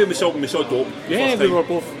 man. Same when we saw Dope. Yeah, we were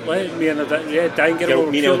both, me and Diane Girl.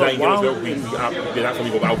 Me and Diane Girl as well. That's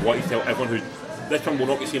when we go, I want to tell everyone who this film will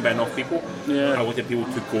not get seen by enough people. Yeah. I wanted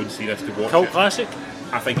people to go and see this, to watch Cult it. classic.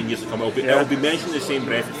 I think in years to come it'll be mentioned in the same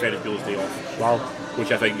breath as Ferris Bueller's Day Off. Wow.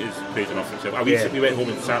 Which I think is praise enough for itself. We went home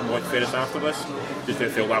and sat and watched Ferris after this, just to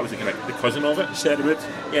feel that was the cousin of it. Set the mood.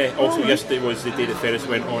 Yeah, also yesterday was the day that Ferris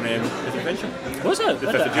went on his adventure. Was it? The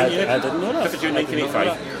 5th of June, I didn't know that. 5th of June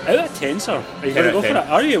 1985. Out of 10, sir. Are you going to go for it?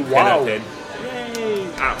 Are you? Wow. 10 out of 10.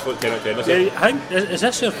 Yay. Absolute 10 out of 10. I think, is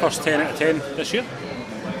this your first 10 out of 10 this year?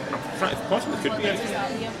 Possibly could be.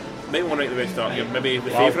 Maybe one right at the very start here. Maybe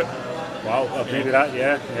the favourite. Wow, maybe that,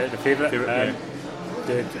 yeah, the favourite.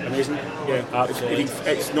 Dude, amazing. Yeah, absolutely.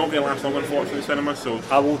 It's not going to last long, unfortunately, in cinema, so...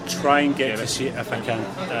 I will try and get to see it if I can.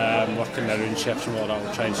 Working around shifts and all that,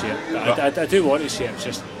 I'll try and see it. But I do want to see it, it's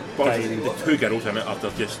just... The two girls in it are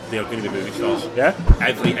they're going to be movie stars. Yeah?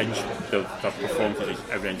 Every inch they're performed for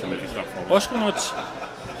every inch of movie star performance. Oscar nods?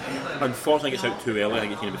 Unfortunately, it's out too early. I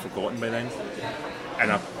think it's going to be forgotten by then. And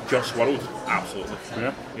a Just World, absolutely.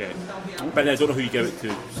 Yeah. But I don't know who you give it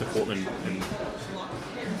to supporting and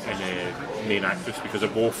main actress, because they're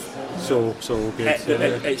both so good.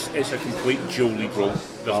 It's a complete dual lead role.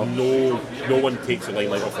 There's no one takes the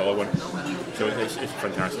limelight off the other one. So it's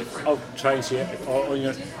fantastic. I'll try and see it on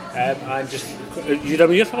your and just you done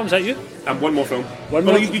with your film? Is that you? And one more film.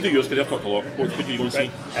 You do yours because I've talked a lot. What did you go and see?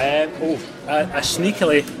 I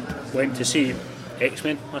sneakily went to see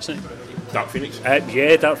X-Men last night. Dark Phoenix?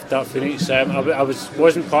 Dark Phoenix. I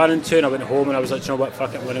wasn't planning to, and I went home and I was like, you know what,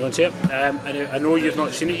 fuck it, I'm going to go and see it. And I know you've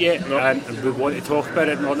not seen it yet, and we want to talk about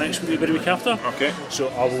it not next week, but the week after. Okay. So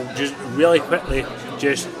I will just really quickly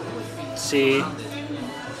just say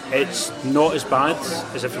it's not as bad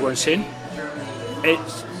as everyone's saying.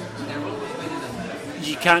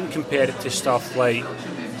 You can't compare it to stuff like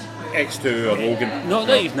X2 or Logan. Not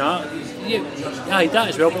even that. Yeah, that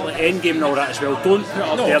as well, but like Endgame and all that as well. Don't put it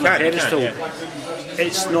up there on the pedestal.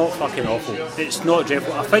 It's not fucking awful. It's not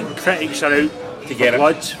dreadful. I think critics are out to get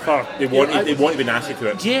blood for. They want to be nasty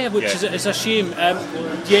to it. Yeah, which is a shame.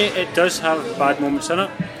 It does have bad moments in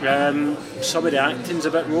it. Some of the acting's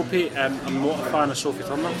a bit ropey. I'm not a fan of Sophie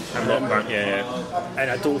Turner. I'm not a fan, and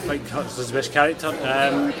I don't think Hutcher's the best character.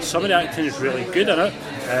 Some of the acting is really good in it.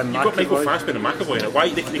 You've got Michael Fassbender and McAvoy in it. Why?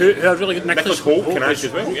 Who are really good. Nicholas Hoult can act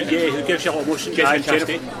as well. Yeah, who gives you a lot of emotion.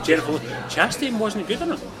 Jennifer Chastain wasn't good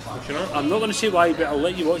in it. I'm not going to say why, but I'll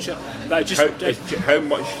let you watch it. But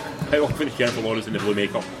how often is Jennifer Lawrence in the blue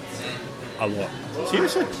makeup? A lot.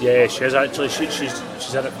 Seriously? Yeah, she is actually. She's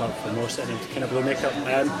in it for most of the kind of blue makeup.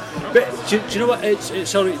 But do you know what?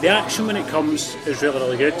 It's alright. The action when it comes is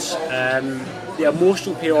really good. The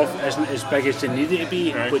emotional payoff isn't as big as it needed to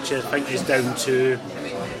be, which I think is down to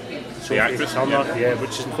the actress, Turner,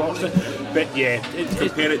 which is unfortunate. But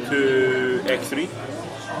compare it to X3,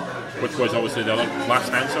 which was obviously the other Last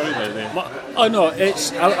Stand. Sorry.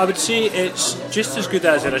 I would say it's just as good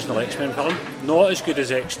as the original X-Men film. Not as good as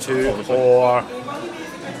X2 or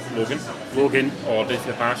Logan or Days of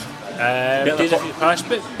the Past. Days of the Past,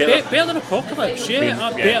 but better than Apocalypse.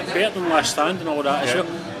 Better than Last Stand and all that as well.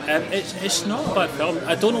 It's not a bad film.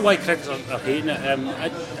 I don't know why critics are hating it.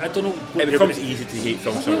 I don't know. It becomes easy to hate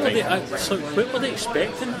films sometimes. What were they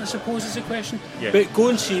expecting, I suppose, is the question. Yeah. But go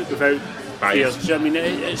and see it without bias. fears. I mean,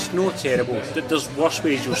 it's not terrible. There's worse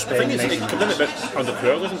ways you'll spend. I think it comes in a bit under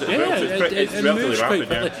 12, isn't it? It relatively moves rapid.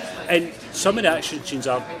 quite quickly. And some of the action scenes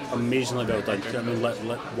are amazingly well done. I mean,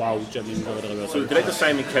 wow, really well done. So the director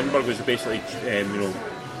Simon Kinberg was basically,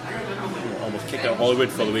 almost kicked out of Hollywood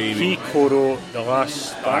for the way he co-wrote The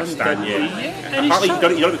Last Stand. And partly he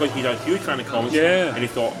done it because he's a huge fan of comics, and he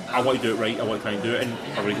thought, I want to do it right, I want to try and do it, and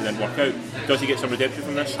probably didn't work out. Does he get some redemption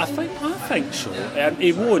from this? I think so.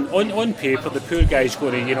 He won't. On paper, the poor guy's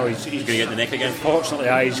going to, he's going to get the neck again. Fortunately,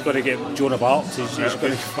 he's going to get Jonah Bart. He's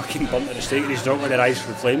going to fucking bump at the stake, and he's not going to rise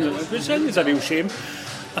from flames, which is a real shame.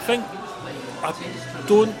 I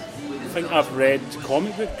don't think I've read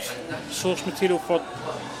comic book source material for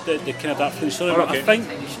the kind of that story. But I think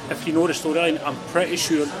if you know the storyline, I'm pretty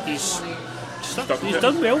sure he's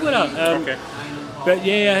done well with that. But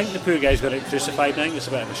yeah, I think the poor guy's got it crucified. I think it's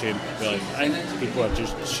a bit of a shame, really. I think people are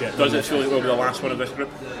just shit. Does it feel like we'll be the last one of this group?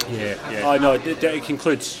 Yeah. Oh no, it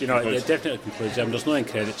concludes. You know, it definitely concludes. There's no end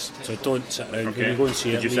credits, so don't sit around. Okay. When you go and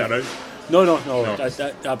see Did it. you sit around? No.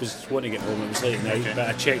 I was wanting to get home. It was late at night, but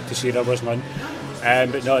I checked to see there was none.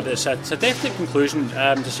 But no, it's a definite conclusion.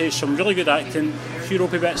 To say some really good acting, a few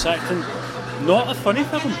ropey bits acting. Not a funny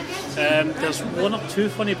film. There's one or two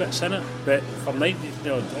funny bits in it, but for 90,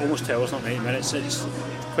 almost 2 hours, not 90 minutes, it's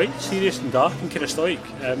quite serious and dark and kind of stoic.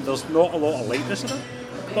 There's not a lot of lightness in it,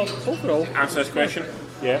 but overall. Answer this question.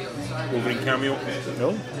 Yeah. Wolverine cameo.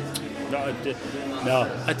 No.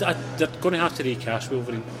 They're going to have to recast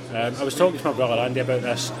Wolverine. I was talking to my brother Andy about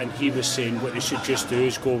this, and he was saying what they should just do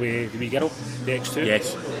is go with the wee girl, the X2.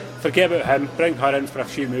 Yes. Forget about him, bring her in for a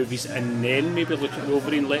few movies, and then maybe look at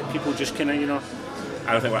Wolverine, let people just kind of,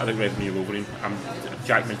 I don't think we're ready for new Wolverine.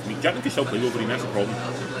 Jackman can still play Wolverine, that's the problem.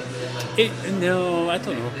 No, I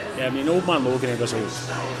don't know. Yeah, I mean, Old Man Logan was old.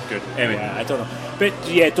 Good. Anyway. Yeah, I don't know. But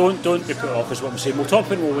yeah, don't be put off is what I'm saying. We'll talk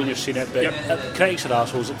about it more when you've seen it, but critics are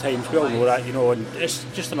assholes at times. We all know that, and it's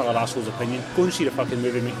just another asshole's opinion. Go and see the fucking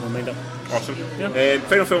movie, make your mind up. Awesome. Yeah.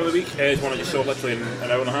 Final film of the week is one I just saw literally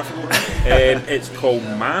an hour and a half ago. It's called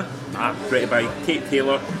Ma, directed by Kate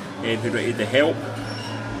Taylor, who directed The Help.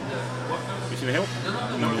 You seen The Help?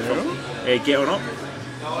 No. Get On Up.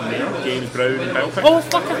 James Brown biopic. Oh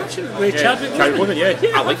fuck! I actually with Chadwick Boseman.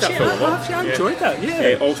 Yeah, I like that film a lot. I enjoyed that.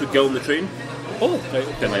 Yeah. Also, Girl on the Train. Oh, right.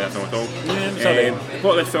 Didn't like that film at all. Yeah,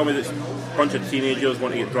 what this film is, it's a bunch of teenagers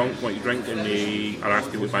want to get drunk, want to drink, and they are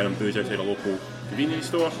asked people to buy them booze outside a local convenience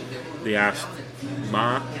store. They ask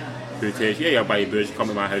Ma, who says, "Yeah, I'll buy you booze. Come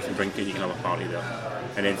to my house and drink it. You can have a party there."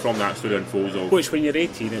 And then from that, story unfolds of which, when you're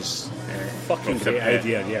 18, is fucking great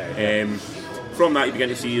idea. Yeah. From that, you begin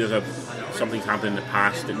to see something's happened in the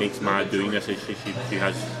past that makes Ma doing this.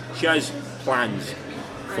 She has plans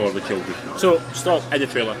for the children. So stop. In the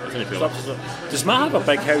trailer. It's in the trailer. Stop. Does Ma have a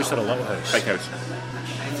big house or a little house? Big house.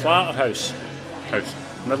 Flat or house? House.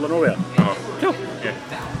 Middle of nowhere. Cool.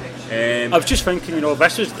 Yeah. I was just thinking, if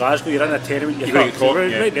this was Glasgow, you're in a tenement, you're right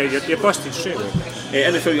there, you're busted straight away.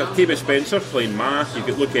 In the film, you've got Octavia Spencer playing Ma, you've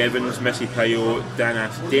got Luke Evans, Missy Pyle, Dana.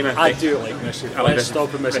 I do like Missy. Let's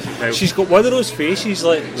stop with Missy Pyle. She's got one of those faces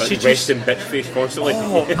like she resting bitch face constantly.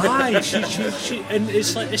 Oh, aye, she, and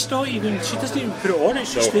it's like it's not even. She doesn't even put it on.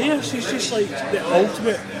 It's just there. She's just like the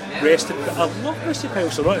ultimate rested. I love Missy Pyle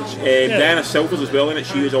so much. Diana Silvers as well in it.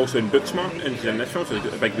 She was also in Booksmart, and she's in this film, so they've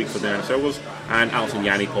got a big week for Diana Silvers. And Alison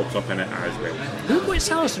Janney pops up in it as well. What's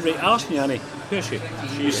Alison? Right, Alison Janney. Who is she?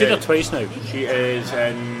 You said her twice now. She is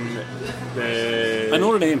in the. I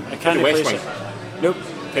know her name. I can't West place Wing. it. Nope.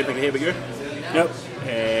 Can't think of here, but you. Nope.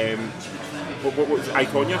 What was I,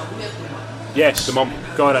 Tonya? Yes. The mum.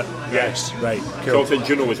 Got it. Yes. Right. Cool. She's also in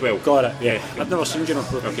Juno as well. Got it. Yeah. I've never seen Juno.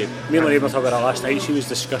 Okay. Me and Lorraine were talking about it last night. She was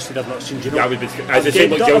disgusted I've not seen Juno. Yeah, I was. As I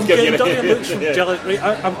said, I'm getting dirty looks from Jill. Right,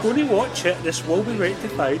 I'm going to watch it. This will be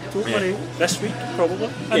rectified. Don't worry. This week, probably.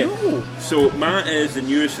 I know. So, Ma is the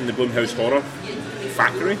newest in the Blumhouse horror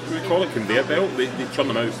factory, we call it, conveyor belt. They churn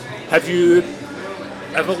them out. Have you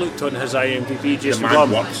ever looked on his IMDb, Jason Blum?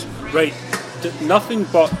 The man works. Right. Nothing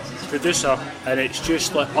but producer, and it's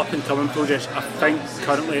just like up and coming projects. I think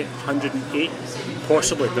currently 108,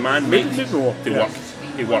 possibly. The man maybe more. Work.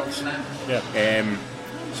 He works. Yeah.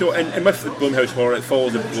 So, and with the Blumhouse horror, it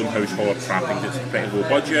follows the Blumhouse horror trappings. It's pretty low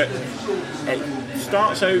budget. It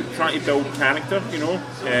starts out trying to build character,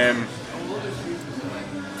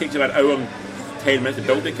 takes about an hour and 10 minutes to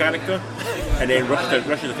build the character, and then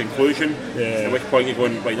rushes to the conclusion. At which point you're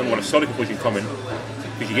going, right, I don't want a solid conclusion coming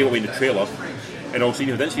because you gave away in the trailer. And also,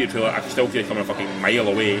 even if I didn't see the trailer, I can still see it coming a fucking mile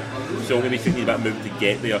away. So maybe it took me a bit of movement to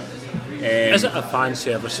get there. Is it a fan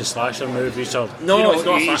service of slasher movies or no? It's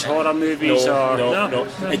not horror movies. No.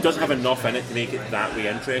 It doesn't have enough in it to make it that way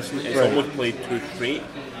interesting. It's almost played too straight,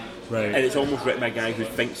 right? And it's almost written by a guy who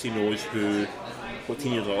thinks he knows what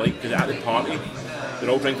teenagers are like. Because at the party, they're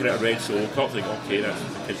all drinking out of red Solo cups. Like, okay, that's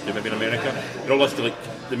what kids do maybe in America. They're all listening to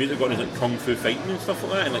the music got is like kung fu fighting and stuff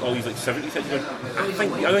like that, and like all these like 70s hits. I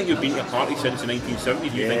think you've been to a party since the 1970s.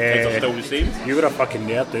 You think kids are still the same? You were a fucking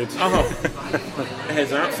nerd, dude. It has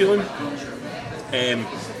that feeling.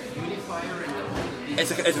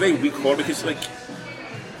 It's a very weak horror because when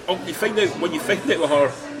you find out what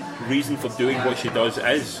her reason for doing what she does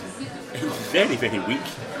is, it's very, very weak.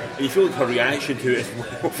 And you feel like her reaction to it is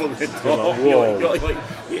over the top.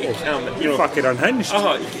 You're fucking unhinged.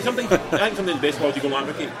 Sometimes I think sometimes the best horror you go like,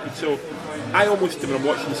 okay. So I almost, when I'm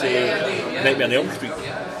watching, say, Nightmare on Elm Street,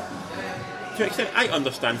 to an extent, I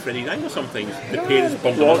understand Freddie's anger sometimes. The parents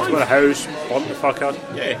bumped him Locked him in a alive. house, bumped the fucker.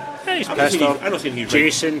 Yeah. He's I'm not pissed saying off. I'm not saying he's right.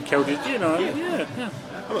 Jason killed his, yeah.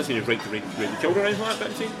 I'm not saying he's right to rape the children or anything like that,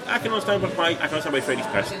 but I'm saying I can understand why Freddie's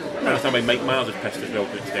pissed. I can understand why Mike Myers is pissed as well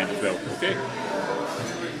to an extent as well, okay?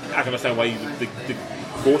 I can understand why the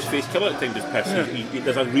Ghostface killer at times is pissed. Yeah.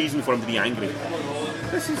 There's a reason for him to be angry.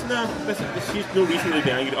 She's no reason to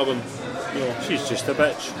be angry other than, She's just a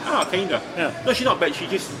bitch. Kinda. Yeah. No, she's not a bitch,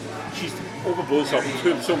 she's overblown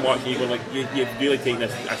something so much and you're going like, you've really taken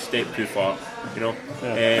a step too far,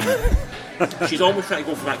 Yeah. She's almost trying to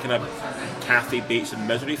go for that kind of Kathy Bates and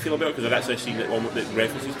Misery feel about it, because I've actually seen that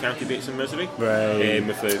references Kathy Bates and Misery. Right.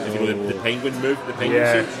 With the penguin move, the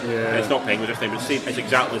penguin scene. Yeah. It's not penguins this time, but it's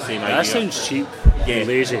exactly the same idea. That sounds cheap. Yeah.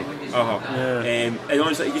 Lazy. And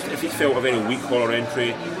honestly, it just felt a very weak horror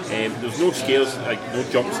entry. There's no scares, like no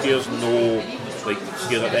jump scares, no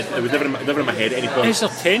scares like that. It was never in my head at any point. Is there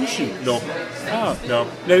tension? No. Oh. No.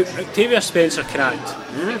 Now, Octavia Spencer can act.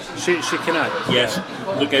 Mm-hmm. She can act. Yes.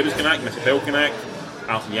 Luke Evans can act, Missy Bell can act,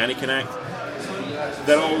 Alison Janney can act.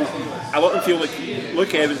 They're all. I let them feel like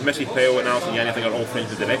Luke Evans, Missy Pell, and Alison Janney, I think, are all friends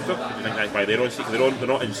with the director. I think that's why they're on scene. They're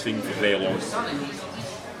not in scene for very long.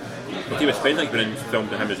 Octavia Spencer's been in film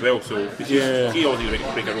to him as well, so she obviously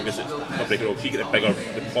break her role. Not break her role. She get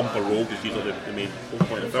the plumper role because she's the main whole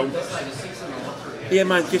point of the film. Yeah,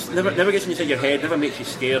 man, just never gets inside your head. Never makes you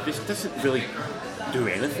scared. Just doesn't really do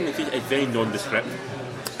anything. It's very nondescript.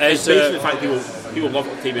 It's based on the fact people love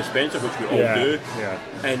Octavia Spencer, which we all do,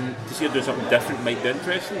 and to see her do something different might be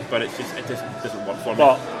interesting, but it just doesn't work for me.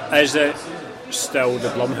 But is it still the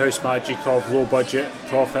Blumhouse magic of low budget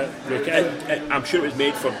profit? I'm sure it was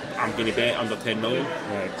made for, I'm going to bet, under 10 million.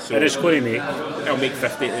 Right. So it is going to make. It'll make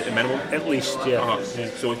 50 at the minimum. At least, yeah.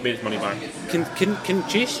 So it's made its money back. Can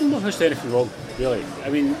Jason Blumhouse do anything wrong? Really? I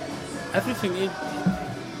mean, everything.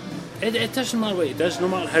 It doesn't matter what he does, no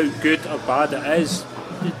matter how good or bad it is.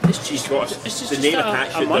 It's just the name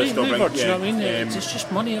attached to it money does still mover, ring. do you know what I mean? It's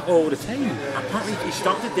just money all the time. Apparently, he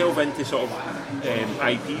started to delve into sort of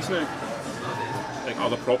IPs now, like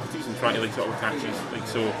other properties, and trying to sort of attach his,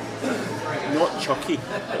 so not Chucky,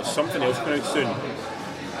 but something else coming out soon.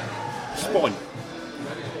 Spawn.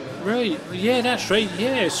 Right? Yeah, that's right.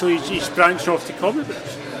 Yeah, so he's branching off to comic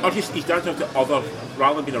books. Or just he's branching off to other,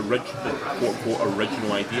 rather than being quote unquote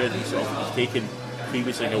original ideas. He's taken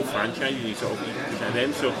previously held franchises and he's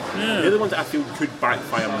them. So they're the ones that I feel could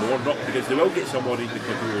backfire more, not because they will get somebody because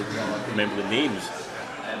people remember the names,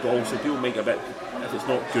 but also people make a bit, if it's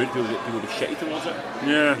not good, people will be shitty towards it.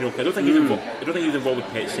 Yeah. I don't think he's involved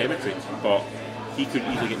with Pet Sematary, but he could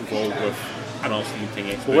easily get involved with another Stephen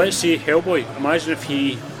King expert. Well, let's say Hellboy. Imagine if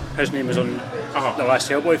his name was on the last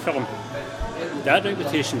Hellboy film. That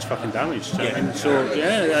reputation's fucking damaged. Yeah. And so,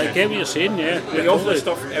 I get what you're saying, But he also does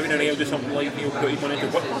stuff, every now and then he'll do something like he'll put his money into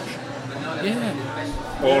Whiplash.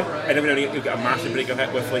 Yeah. Or every now and then he'll get a massive breaker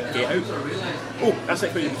hit with Get Out. Oh, that's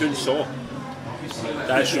like when he was doing Saw.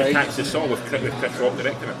 That's right. He attached the Saw with Chris Rock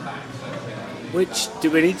directing it. Which, do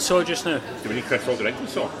we need Saw just now? Do we need Chris Rock directing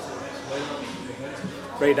Saw?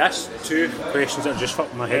 Right, that's two questions that just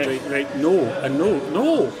fucked my head. Right, no, and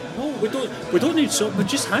no. We don't need Saw. We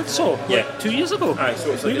just had Saw. 2 years ago.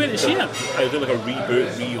 So it's we went to see it. I was doing like a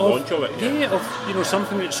reboot, relaunch of it. Of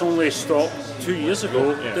something that's only stopped 2 years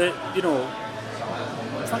ago. That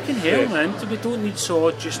fucking hell, man. We don't need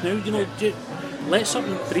Saw just now. Let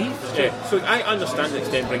something breathe. Yeah. So I understand the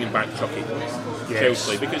extent bringing back Chucky. Child's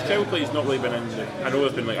Play, because Child's Play has not really been in. I know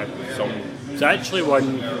there's been like some. It's actually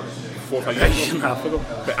one 4 or 5 years and a half ago.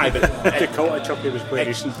 But the cult of Chucky was quite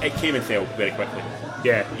recent. It came and fell very quickly.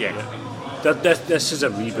 Yeah. This is a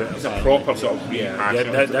reboot. It's a proper sort of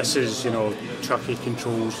rehash. This is, Chucky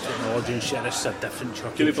controls technology and shit. This is a different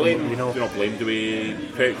Chucky. Do we blame? Do not blame. Do we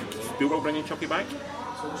credit Spielberg bringing Chucky back?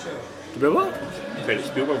 Do we what? Credit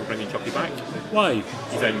Spielberg bringing Chucky back. Why?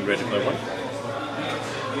 He's in Ready Player One.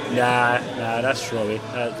 Nah, that's Robbie.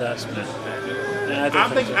 That's me.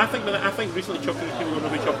 I think recently Chucky, people don't know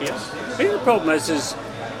who Chucky is. I think the problem is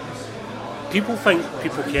people think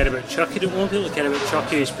people care about Chucky. The only people that care about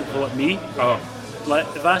Chucky is people like me. Like,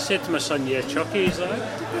 if I said to my son, Chucky, he's like, I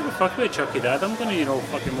don't give a fuck about Chucky, Dad. I'm going to,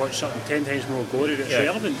 fucking watch something 10 times more gory that's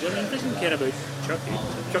relevant. He doesn't care about Chucky.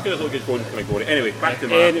 Chucky doesn't look as going kind of gory. Anyway, back to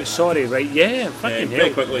Ma. Sorry, right, fucking hell.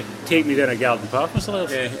 Very quickly. Take me down a garden path, Mr.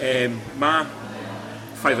 Lewis. Ma,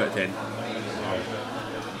 5 out of 10.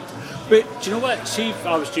 But, do you know what? See, if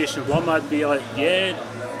I was Jason Blum, I'd be like,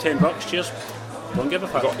 $10, cheers. Don't give a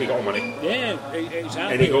fuck. He got all money. Yeah,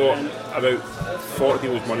 exactly. And he got about 40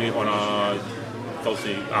 people's money on a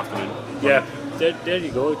Thursday afternoon. Yeah. there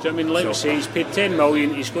you go. Do you know what I mean? Like we say, he's paid 10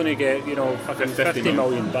 million, he's going to get, fucking 50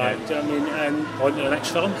 million back. Do you know what I mean? And on to the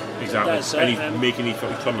next film. Exactly. That's and it. he's making these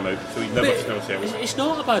turn them out, so he never still sells. It's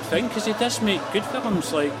not a bad thing, because he does make good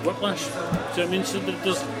films like Whiplash. Do you know what I mean? So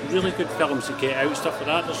there's really good films that get out, stuff like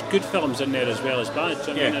that. There's good films in there as well as bad.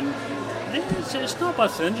 Do you know what I mean? And it's not bad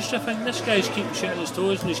for the industry. I think this guy's keeping shit on his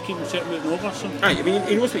toes and he's keeping shit moving over. So. I mean,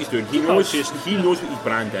 he knows what he's doing. He knows what his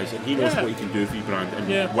brand is, and he knows what he can do for his brand. And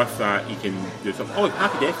with that, he can do something. Oh,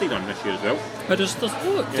 Happy Death Day done this year as well. But there's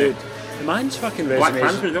dude, the man's fucking resume. Black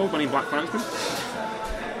Klansman as well, winning Black Klansman. Do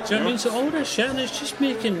you know what I mean? So all this shit, and it's just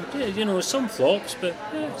making, some flops, but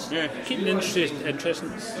keeping the industry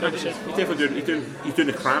interesting. He's definitely he's doing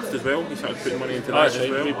the Craft as well. He's started putting money into that as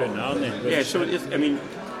well. Yeah, so I mean,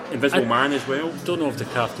 Invisible Man as well. Don't know if the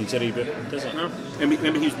Craft needs a reboot, does it? No.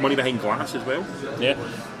 Remember he was Money Behind Glass as well. Yeah.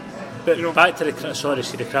 But back to the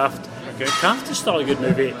Craft. Okay. The Craft is still a good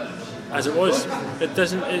movie. As it was,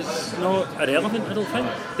 it's not irrelevant, I don't think,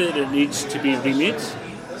 that it needs to be remade.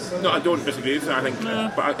 No, I don't disagree with that. I think,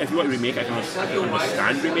 but if you want to remake it, I can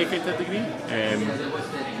understand remaking it to a degree,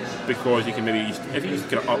 because you can maybe, if you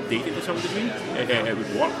kind of update it to some degree, it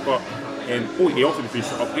would work. But he also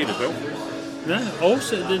produced an upgrade as well. Yeah.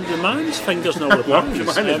 Also, the man's fingers not the pants.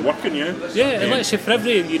 The man is working, and let's say for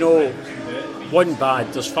every one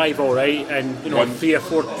bad, there's 5 alright, and 3 or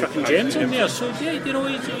 4 fucking gems in there. So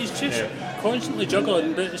he's just constantly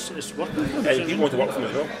juggling, but it's working for him. People want to work for him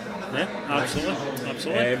as well. Yeah,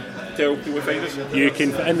 absolutely. Tell people to find us. You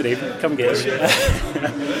can in the Raven, come get us.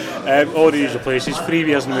 All the usual places.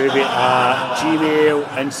 Freebeers in the movie at Gmail,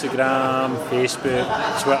 Instagram, Facebook,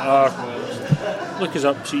 Twitter. Look us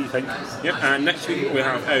up, see what you think. Yep, and next week we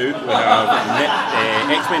have X-Men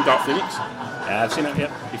Dark Phoenix. I've seen it,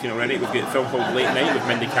 yep. You've seen it already. We've got a film called Late Night with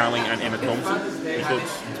Mindy Kaling and Emma Thompson, which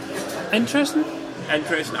looks interesting.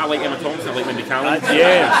 I like Emma Thompson, I like Mindy Kaling.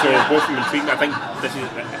 So both of them intrigued me. I think this is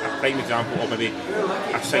a prime example of maybe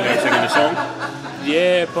a singer singing the song.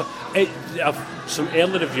 Yeah, but some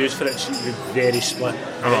early reviews for it seem to be very split.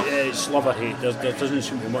 It's love or hate. There doesn't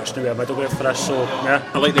seem to be much to be a middle ground for us. So yeah,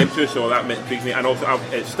 I like them too. So that intrigues me. And also,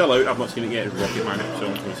 it's still out. I've not seen it yet. It's Rocket Man. So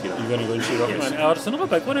I'm going to see that. You're going to go and see Rocket Man? There's another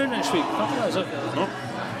big one out next week. Is it? No.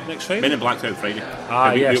 Next Friday? Men in Black's out Friday.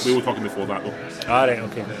 Yes. We were talking before that though. Right,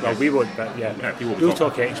 okay. Well, we won't, but we'll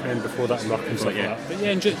talk X-Men before that and work and stuff like that. But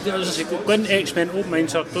as I say, go in X-Men, open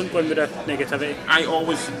minds up, don't go in with the negativity. I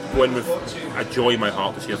always go in with a joy in my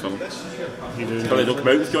heart to see a film. You do. Well, I don't come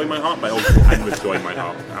out with joy in my heart, but I also go in with joy in my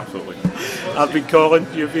heart. Absolutely. I've been Colin,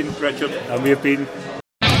 you've been Richard, and we've been 3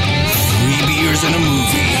 Beers and a Movie.